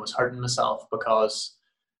pace and I was hurting myself because,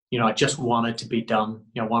 I just wanted to be done.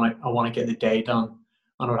 I want to get the day done.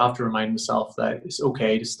 And I would have to remind myself that it's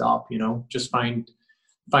okay to stop, just find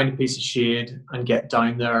a piece of shade and get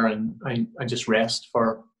down there and just rest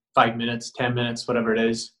for 5 minutes, 10 minutes, whatever it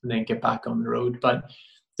is, and then get back on the road. But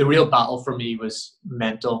the real battle for me was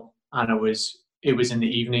mental, and it was in the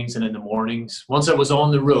evenings and in the mornings. Once I was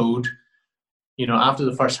on the road, after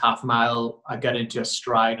the first half mile, I got into a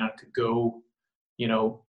stride and I could go,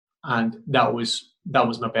 and that was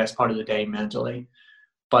my best part of the day mentally.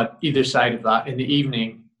 But either side of that, in the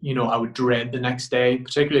evening, I would dread the next day,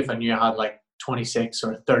 particularly if I knew I had like 26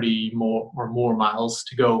 or 30 more miles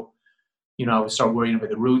to go. I would start worrying about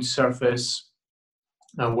the road surface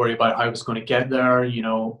and worry about how I was going to get there,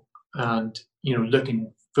 and,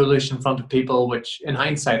 looking foolish in front of people, which in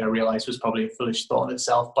hindsight I realized was probably a foolish thought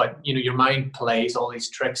itself. But, your mind plays all these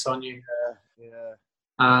tricks on you. Yeah.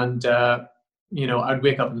 And, I'd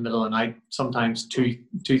wake up in the middle of the night, sometimes two,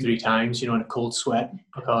 3 times, in a cold sweat,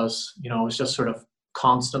 because, I was just sort of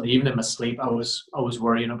constantly, even in my sleep, I was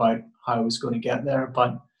worrying about how I was going to get there.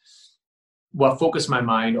 But what focused my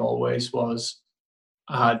mind always was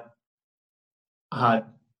I had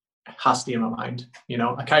Hasty in my mind.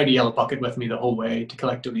 I carried a yellow bucket with me the whole way to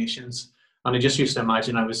collect donations. And I just used to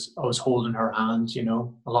imagine I was holding her hand,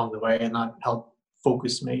 along the way, and that helped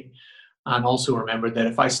focus me. And also remembered that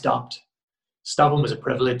if I stopping was a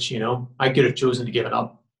privilege. I could have chosen to give it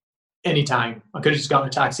up anytime. I could have just gotten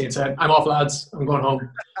a taxi and said, "I'm off, lads. I'm going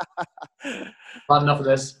home. Not enough of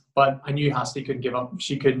this." But I knew Hasty couldn't give up.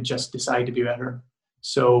 She couldn't just decide to be better.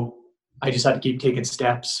 So I just had to keep taking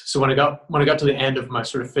steps. So when I got to the end of my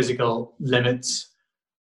sort of physical limits,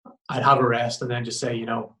 I'd have a rest and then just say,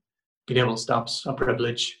 being able to stop's a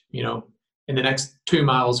privilege. In the next 2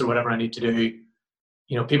 miles or whatever I need to do,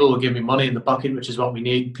 people will give me money in the bucket, which is what we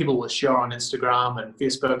need. People will share on Instagram and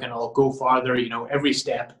Facebook, and I'll go farther. Every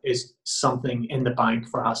step is something in the bank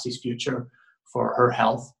for Hasty's future, for her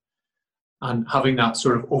health. And having that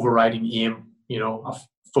sort of overriding aim, I've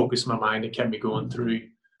focused my mind and kept me going through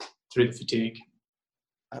the fatigue.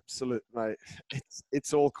 Absolutely, mate.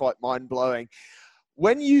 It's all quite mind-blowing.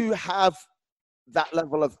 When you have that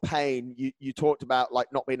level of pain, you talked about like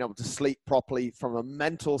not being able to sleep properly from a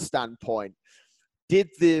mental standpoint. Did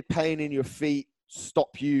the pain in your feet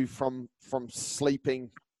stop you from sleeping?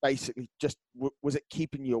 Basically, just was it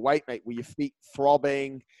keeping you awake, mate? Were your feet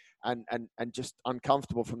throbbing and just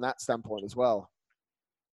uncomfortable from that standpoint as well?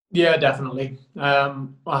 Yeah, definitely.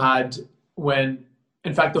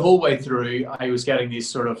 In fact, the whole way through, I was getting these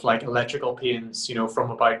sort of like electrical pains, from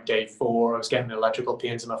about day 4. I was getting electrical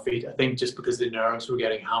pains in my feet. I think just because the nerves were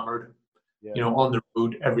getting hammered Yeah. you know, on the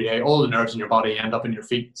road every day. All the nerves in your body end up in your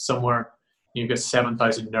feet somewhere. You've got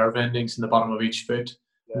 7,000 nerve endings in the bottom of each foot.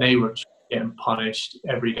 Yeah. And they were getting punished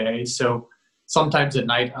every day. So sometimes at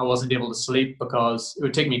night I wasn't able to sleep because it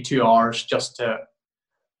would take me 2 hours just to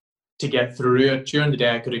get through it. During the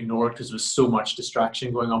day I could ignore it because there was so much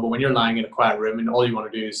distraction going on. But when you're lying in a quiet room and all you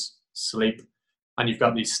want to do is sleep, and you've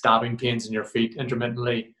got these stabbing pains in your feet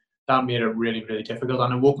intermittently, that made it really, really difficult.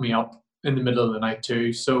 And it woke me up in the middle of the night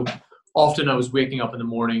too. So often I was waking up in the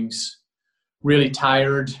mornings really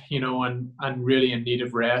tired, you know, and really in need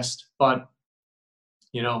of rest. But,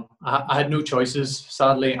 you know, I had no choices,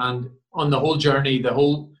 sadly. And on the whole journey,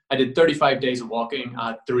 I did 35 days of walking. I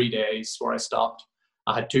had 3 days where I stopped.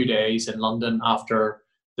 I had 2 days in London after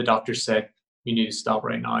the doctor said, you need to stop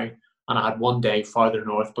right now. And I had 1 day farther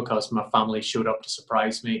north because my family showed up to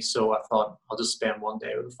surprise me. So I thought I'll just spend 1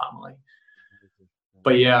 day with the family.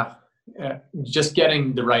 But yeah, just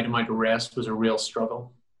getting the right amount of rest was a real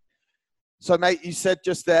struggle. So, mate, you said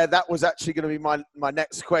just there, that was actually going to be my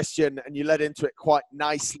next question, and you led into it quite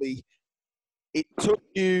nicely. It took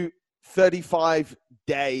you 35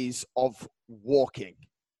 days of walking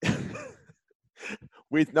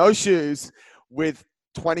with no shoes, with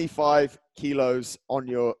 25 kilos on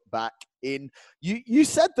your back. You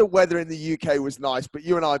said the weather in the UK was nice, but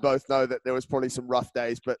you and I both know that there was probably some rough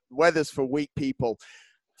days, but weather's for weak people.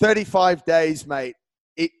 35 days, mate.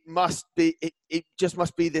 It just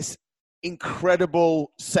must be this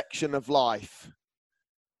incredible section of life.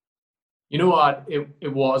 You know what?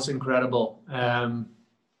 It was incredible.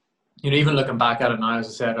 You know, even looking back at it now, as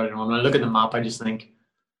I said, when I look at the map, I just think,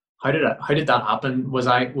 how did that happen? Was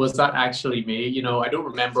that actually me? You know, I don't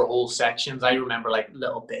remember whole sections. I remember like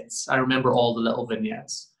little bits. I remember all the little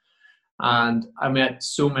vignettes. And I met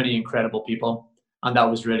so many incredible people. And that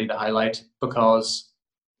was really the highlight, because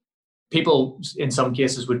people in some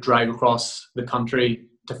cases would drive across the country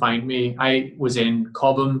to find me. I was in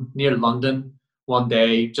Cobham near London one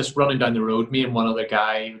day, just running down the road, me and one other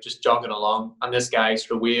guy just jogging along, and this guy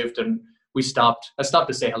sort of waved and we stopped. I stopped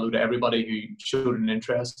to say hello to everybody who showed an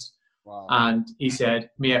interest. Wow. And he said,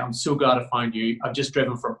 mate, I'm so glad I found you. I've just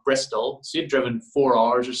driven from Bristol. So he'd driven 4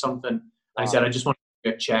 hours or something. And he said, I just want to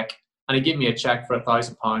get a check. And he gave me a check for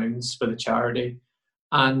 £1,000 for the charity.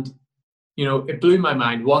 And, you know, it blew my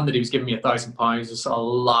mind. One, that he was giving me £1,000 is a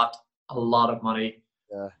lot of money.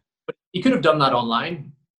 Yeah. But he could have done that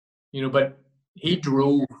online, you know, but he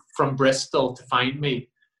drove from Bristol to find me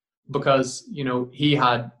because, you know, he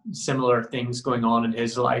had similar things going on in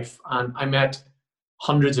his life. And I met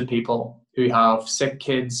hundreds of people who have sick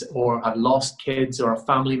kids or had lost kids or a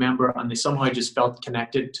family member, and they somehow just felt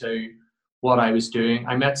connected to what I was doing.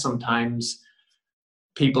 I met sometimes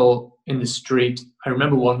people in the street. I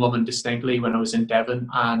remember one woman distinctly when I was in Devon,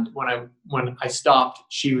 and when I stopped,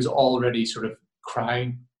 she was already sort of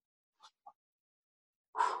crying.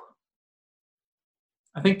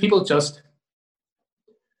 I think people just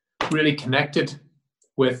really connected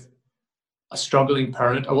with a struggling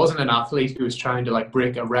parent. I wasn't an athlete who was trying to like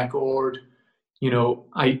break a record. You know,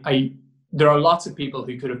 there are lots of people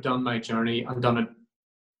who could have done my journey and done it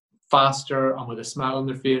faster and with a smile on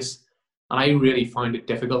their face. And I really found it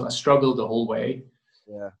difficult. I struggled the whole way.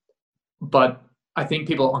 Yeah. But I think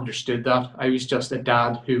people understood that. I was just a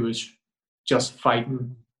dad who was just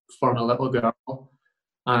fighting for a little girl.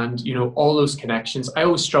 And, you know, all those connections. I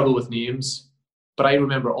always struggle with names, but I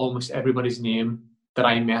remember almost everybody's name that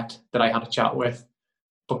I met, that I had a chat with,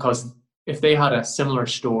 because if they had a similar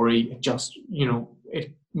story, it just, you know,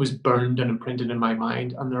 it was burned and imprinted in my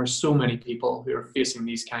mind. And there are so many people who are facing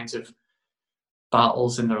these kinds of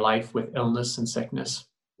battles in their life with illness and sickness.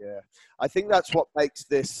 Yeah. I think that's what makes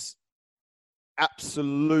this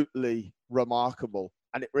absolutely remarkable.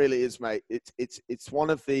 And it really is, mate. It's one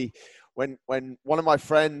of the, when one of my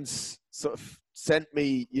friends sort of sent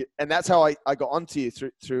me, and that's how I got onto you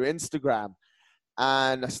through Instagram.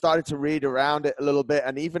 And I started to read around it a little bit.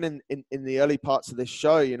 And even in the early parts of this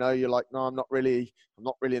show, you know, you're like, no, I'm not really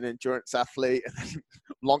an endurance athlete. And then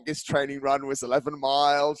longest training run was 11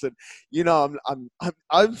 miles. And, you know,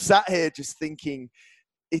 I'm sat here just thinking,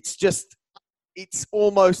 it's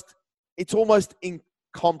almost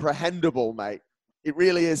incomprehensible, mate. It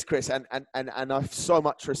really is, Chris. And I have so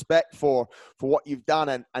much respect for what you've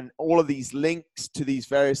done and all of these links to these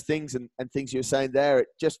various things and things you're saying there.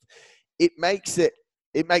 It makes it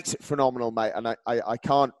phenomenal, mate. And I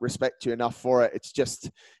can't respect you enough for it.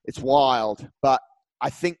 It's wild. But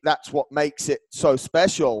I think that's what makes it so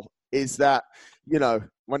special, is that, you know,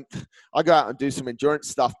 when I go out and do some endurance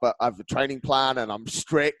stuff, but I have a training plan and I'm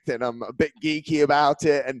strict and I'm a bit geeky about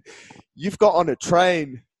it. And you've got on a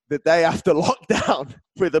train the day after lockdown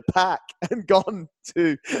with a pack and gone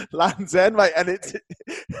to Land's End, mate. And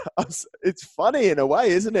it's funny in a way,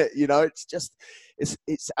 isn't it? You know,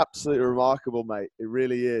 it's absolutely remarkable, mate. It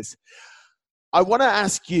really is. I want to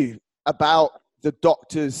ask you about the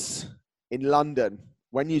doctors in London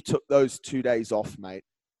when you took those 2 days off, mate.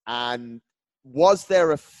 And was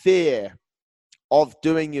there a fear of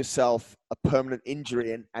doing yourself a permanent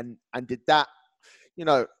injury? And did that, you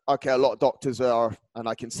know, okay, a lot of doctors are, and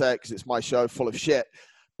I can say it because it's my show, full of shit.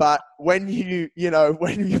 But when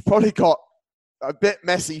when you've probably got a bit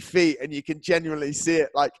messy feet and you can genuinely see it,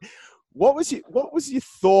 like, what was your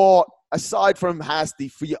thought, aside from Hasty,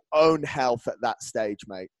 for your own health at that stage,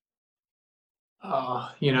 mate?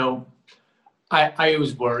 You know, I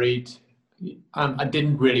was worried. I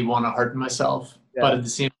didn't really want to hurt myself, but at the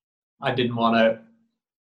same time, I didn't want to.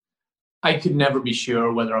 I could never be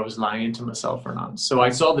sure whether I was lying to myself or not. So I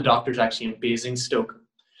saw the doctors actually in Basingstoke.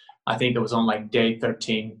 I think it was on like day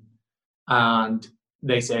 13. And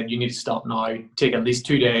they said, you need to stop now. Take at least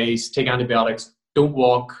 2 days, take antibiotics, don't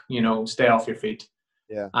walk, you know, stay off your feet.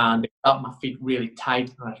 Yeah. And it got my feet really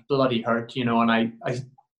tight and it bloody hurt, you know, and I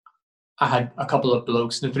had a couple of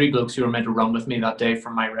blokes, the 3 blokes who were meant to run with me that day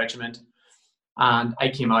from my regiment. And I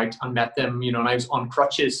came out and met them, you know, and I was on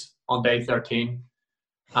crutches on day 13.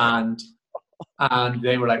 And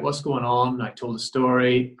they were like, what's going on? And I told the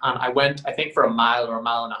story. And I went, I think, for a mile or a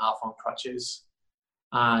mile and a half on crutches.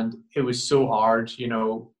 And it was so hard, you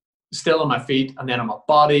know, still on my feet and then on my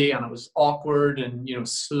body. And it was awkward and, you know,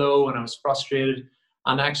 slow, and I was frustrated.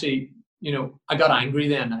 And actually, you know, I got angry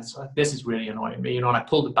then. I was like, this is really annoying me, you know, and I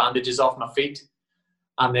pulled the bandages off my feet.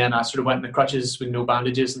 And then I sort of went in the crutches with no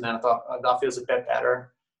bandages. And then I thought, oh, that feels a bit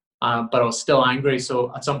better. But I was still angry.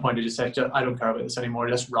 So at some point I just said, I don't care about this anymore.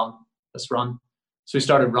 Let's run. So we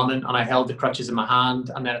started running and I held the crutches in my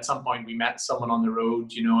hand. And then at some point we met someone on the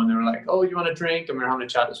road, you know, and they were like, oh, you want a drink? And we were having a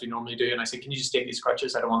chat as we normally do. And I said, can you just take these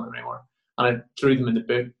crutches? I don't want them anymore. And I threw them in the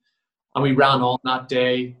boot. And we ran on that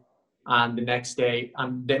day and the next day.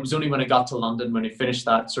 And it was only when I got to London, when we finished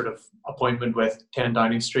that sort of appointment with 10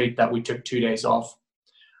 Downing Street, that we took 2 days off.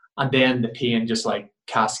 And then the pain just like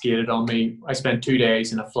cascaded on me. I spent 2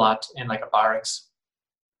 days in a flat in like a barracks.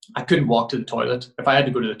 I couldn't walk to the toilet. If I had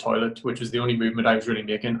to go to the toilet, which was the only movement I was really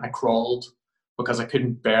making, I crawled because I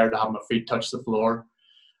couldn't bear to have my feet touch the floor.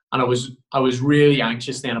 And I was really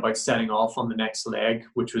anxious then about setting off on the next leg,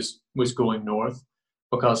 which was going north,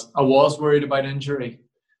 because I was worried about injury.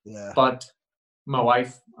 Yeah. But my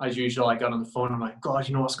wife, as usual, I got on the phone. I'm like, God,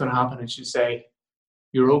 you know what's going to happen? And she'd say,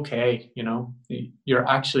 you're okay, you know, you're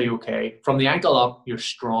actually okay. From the ankle up, you're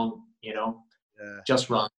strong, you know, just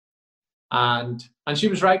run. And she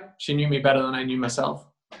was right. She knew me better than I knew myself.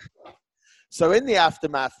 So in the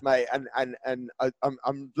aftermath, mate, and I'm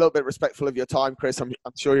a little bit respectful of your time, Chris. I'm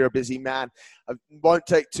sure you're a busy man. I won't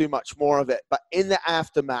take too much more of it. But in the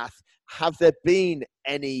aftermath, have there been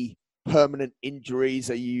any permanent injuries?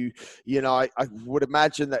 Are you know, I would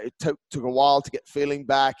imagine that it took a while to get feeling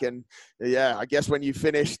back. And yeah, I guess when you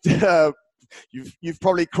finished, you've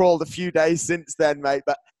probably crawled a few days since then, mate.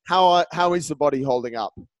 But how is the body holding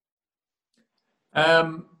up?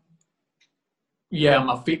 Yeah,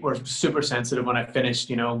 my feet were super sensitive when I finished,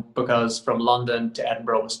 you know, because from London to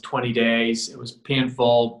Edinburgh was 20 days. It was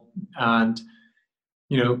painful. And,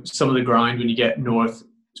 you know, some of the ground when you get north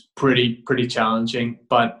is pretty challenging.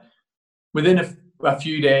 But within a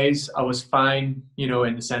few days, I was fine, you know,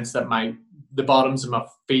 in the sense that the bottoms of my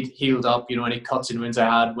feet healed up, you know, any cuts and wounds I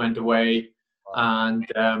had went away. And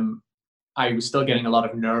I was still getting a lot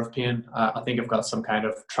of nerve pain. I think I've got some kind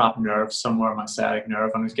of trapped nerve somewhere in my sciatic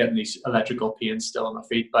nerve, and I was getting these electrical pains still in my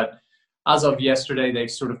feet. But as of yesterday, they've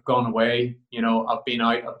sort of gone away. You know, I've been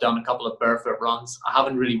out, I've done a couple of barefoot runs. I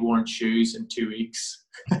haven't really worn shoes in 2 weeks.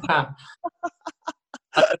 I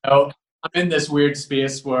don't know. I'm in this weird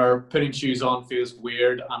space where putting shoes on feels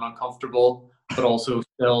weird and uncomfortable, but also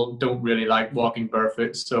still don't really like walking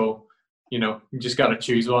barefoot. So, you know, you just got to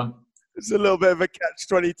choose one. It's a little bit of a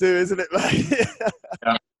catch-22, isn't it, mate?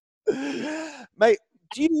 Yeah. Mate,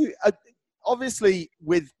 do you obviously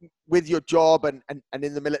with your job and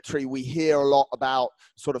in the military, we hear a lot about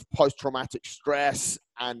sort of post-traumatic stress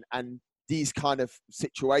and these kind of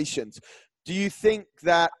situations. Do you think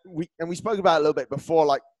that we spoke about it a little bit before,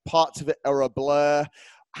 like parts of it are a blur?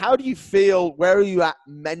 How do you feel? Where are you at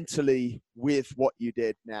mentally with what you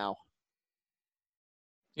did now?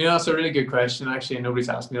 You know, that's a really good question. Actually, nobody's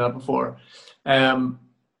asked me that before. You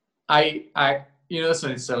know, this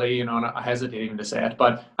sounds silly, you know, and I hesitate even to say it,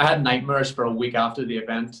 but I had nightmares for a week after the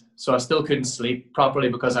event. So I still couldn't sleep properly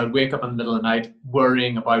because I would wake up in the middle of the night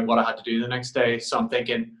worrying about what I had to do the next day. So I'm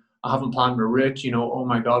thinking, I haven't planned my route, oh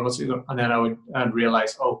my God, what's it going? And then I'd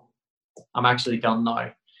realize, oh, I'm actually done now.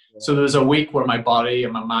 Yeah. So there was a week where my body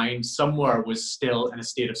and my mind somewhere was still in a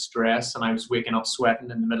state of stress, and I was waking up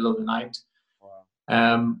sweating in the middle of the night.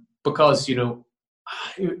 Wow. Because,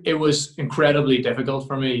 it was incredibly difficult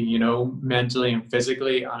for me, mentally and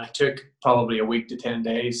physically. And it took probably a week to 10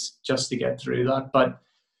 days just to get through that. But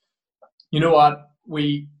you know what?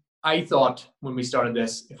 I thought when we started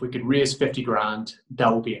this, if we could raise 50 grand,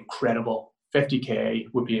 that would be incredible. 50K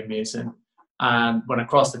would be amazing. And when I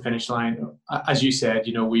crossed the finish line, as you said,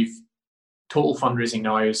 we've total fundraising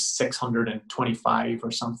now is 625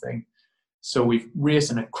 or something. So we've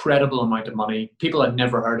raised an incredible amount of money. People had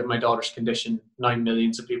never heard of my daughter's condition. Now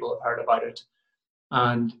millions of people have heard about it.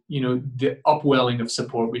 And, the upwelling of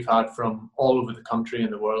support we've had from all over the country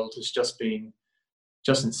and the world has just been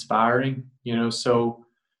inspiring, So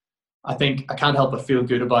I think I can't help but feel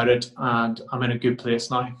good about it. And I'm in a good place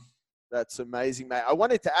now. That's amazing, mate. I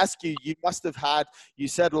wanted to ask you, you must have had, you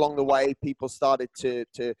said along the way, people started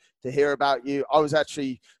to hear about you. I was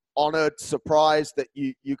actually honored, surprised that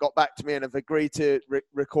you got back to me and have agreed to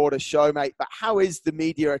record a show, mate. But how is the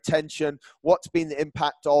media attention? What's been the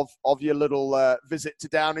impact of your little visit to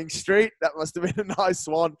Downing Street? That must have been a nice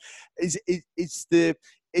one. Is the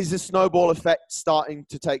snowball effect starting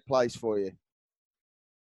to take place for you?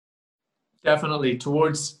 Definitely.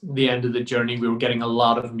 Towards the end of the journey, we were getting a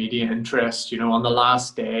lot of media interest. On the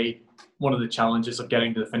last day, one of the challenges of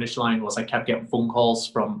getting to the finish line was I kept getting phone calls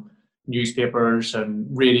from newspapers and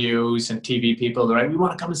radios and TV people. They're like, we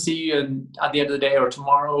want to come and see you and at the end of the day or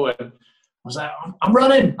tomorrow. And I was like, I'm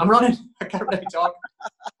running. I can't really talk.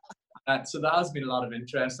 So that has been a lot of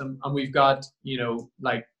interest. And we've got,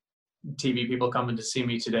 like TV people coming to see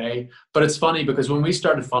me today. But it's funny because when we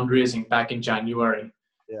started fundraising back in January,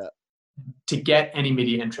 yeah, to get any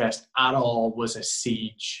media interest at all was a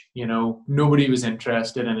siege. Nobody was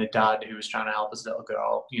interested in a dad who was trying to help his little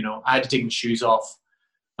girl. I had to take my shoes off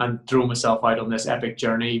and throw myself out on this epic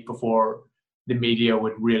journey before the media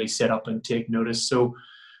would really sit up and take notice. So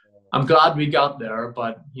I'm glad we got there,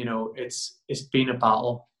 but it's been a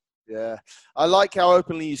battle. Yeah, I like how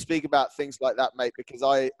openly you speak about things like that, mate, because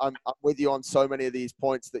I'm with you on so many of these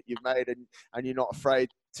points that you've made, and you're not afraid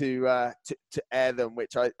to air them,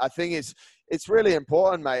 which I think it's really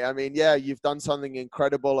important, mate. I mean, yeah, you've done something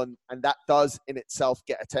incredible, and that does in itself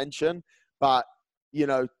get attention, but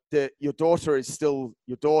your daughter is still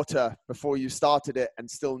your daughter before you started it, and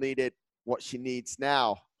still needed what she needs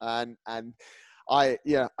now, and I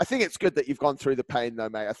think it's good that you've gone through the pain, though,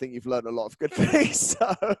 mate. I think you've learned a lot of good things.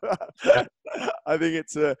 So Yeah. I think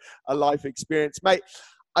it's a life experience, mate.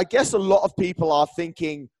 I guess a lot of people are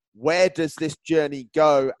thinking, where does this journey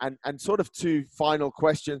go? And sort of two final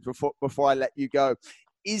questions before I let you go.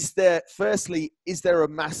 Firstly, is there a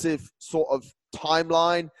massive sort of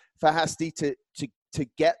timeline for Hasti to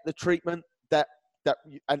get the treatment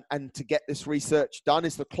and to get this research done?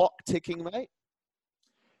 Is the clock ticking, mate?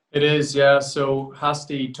 It is, yeah. So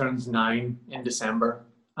Hasti turns 9 in December,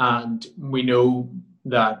 and we know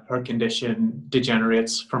that her condition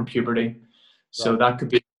degenerates from puberty. So that could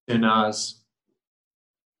be as soon as,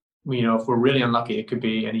 if we're really unlucky, it could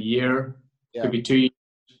be in a year, it could be 2 years.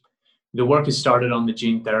 The work has started on the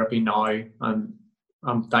gene therapy now, and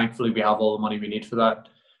thankfully we have all the money we need for that.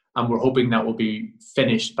 And we're hoping that will be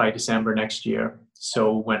finished by December next year.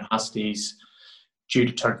 So when Hasti's due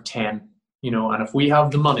to turn 10, and if we have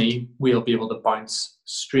the money, we'll be able to bounce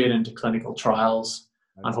straight into clinical trials,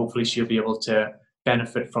 and hopefully she'll be able to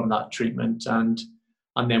benefit from that treatment, and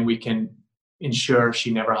then we can ensure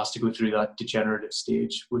she never has to go through that degenerative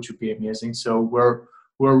stage, which would be amazing. So we're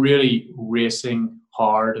really racing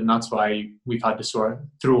hard, and that's why we've had to sort of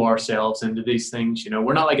throw ourselves into these things.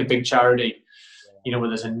 We're not like a big charity, where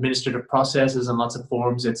there's administrative processes and lots of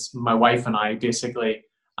forms. It's my wife and I basically,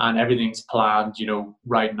 and everything's planned,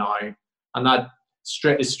 right now. And that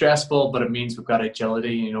is stressful, but it means we've got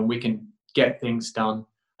agility. We can get things done.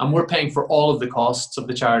 And we're paying for all of the costs of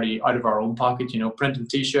the charity out of our own pocket, printing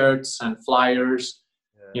T-shirts and flyers.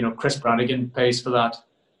 Yeah. Chris Brannigan pays for that.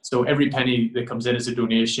 So every penny that comes in as a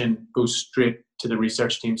donation goes straight to the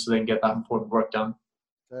research team so they can get that important work done.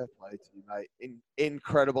 Fair play to you, mate.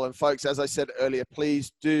 Incredible. And folks, as I said earlier,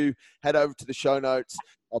 please do head over to the show notes.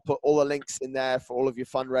 I'll put all the links in there for all of your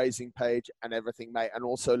fundraising page and everything, mate. And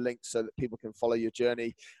also links so that people can follow your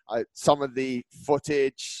journey. Some of the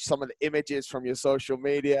footage, some of the images from your social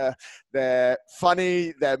media, they're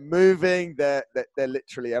funny, they're moving, they're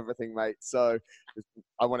literally everything, mate. So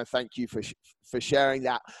I want to thank you for sharing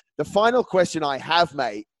that. The final question I have,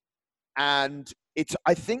 mate, and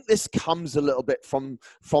I think this comes a little bit from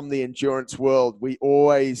the endurance world. We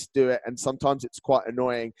always do it, and sometimes it's quite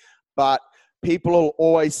annoying, but people will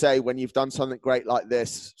always say when you've done something great like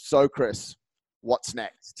this, so Chris, what's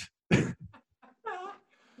next?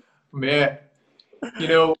 Man, you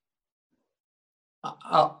know,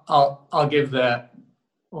 I'll give the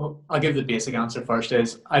basic answer first.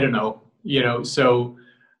 Is I don't know. You know, so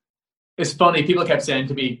it's funny. People kept saying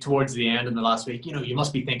to me towards the end in the last week, you know, you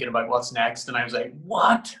must be thinking about what's next, and I was like,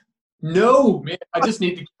 what? No, man. I just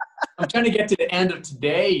need to. I'm trying to get to the end of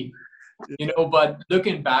today. You know, but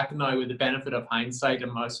looking back now with the benefit of hindsight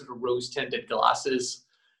and my sort of rose-tinted glasses,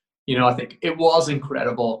 you know, I think it was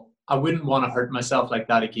incredible. I wouldn't want to hurt myself like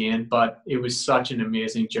that again, but it was such an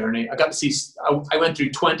amazing journey. I got to see, I went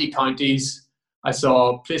through 20 counties. I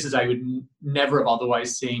saw places I would never have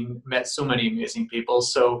otherwise seen, met so many amazing people.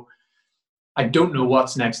 So I don't know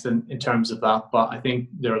what's next in terms of that, but I think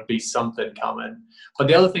there'll be something coming. But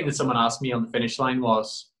the other thing that someone asked me on the finish line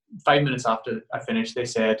was 5 minutes after I finished, they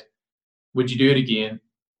said, would you do it again?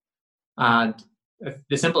 And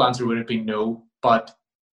the simple answer would have been no. But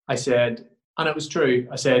I said, and it was true,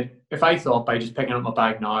 I said, if I thought by just picking up my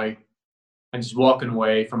bag now and just walking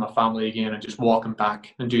away from my family again and just walking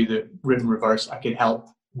back and do the route in reverse, I could help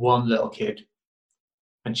one little kid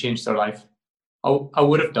and change their life, I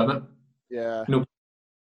would have done it. Yeah. No,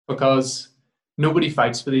 because nobody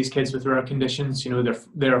fights for these kids with rare conditions. You know,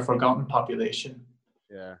 they're a forgotten population.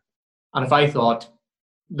 Yeah. And if I thought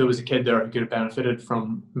there was a kid there who could have benefited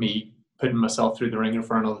from me putting myself through the ringer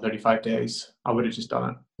for another 35 days, I would have just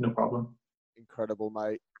done it. No problem. Incredible,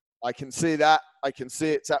 mate. I can see that. I can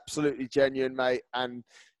see it's absolutely genuine, mate. And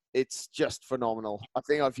it's just phenomenal. I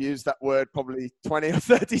think I've used that word probably 20 or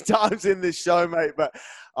 30 times in this show, mate, but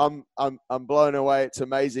I'm blown away. It's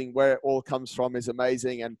amazing. Where it all comes from is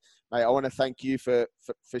amazing. And mate, I want to thank you for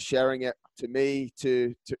sharing it to me,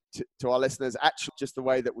 to our listeners. Actually, just the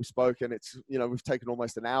way that we've spoken, it's, you know, we've taken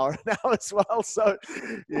almost an hour now as well. So,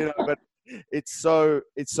 you know, but it's so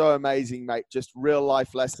amazing, mate. Just real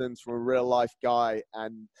life lessons from a real life guy.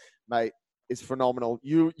 And mate, it's phenomenal.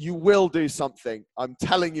 You will do something. I'm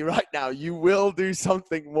telling you right now, you will do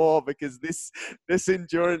something more, because this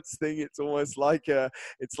endurance thing, it's almost like a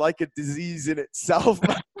disease in itself.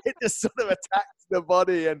 It just sort of attacks the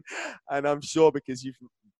body, and I'm sure because you've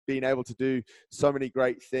been able to do so many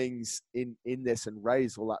great things in this and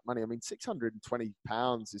raise all that money. I mean,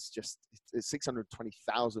 £620 is just, it's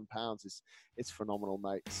 £620,000 is, it's phenomenal,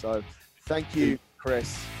 mate. So thank you,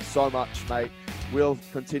 Chris, so much, mate. We'll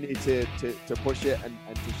continue to push it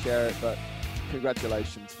and to share it, but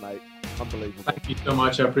congratulations, mate. Unbelievable. Thank you so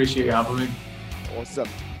much. I appreciate you having me. Awesome.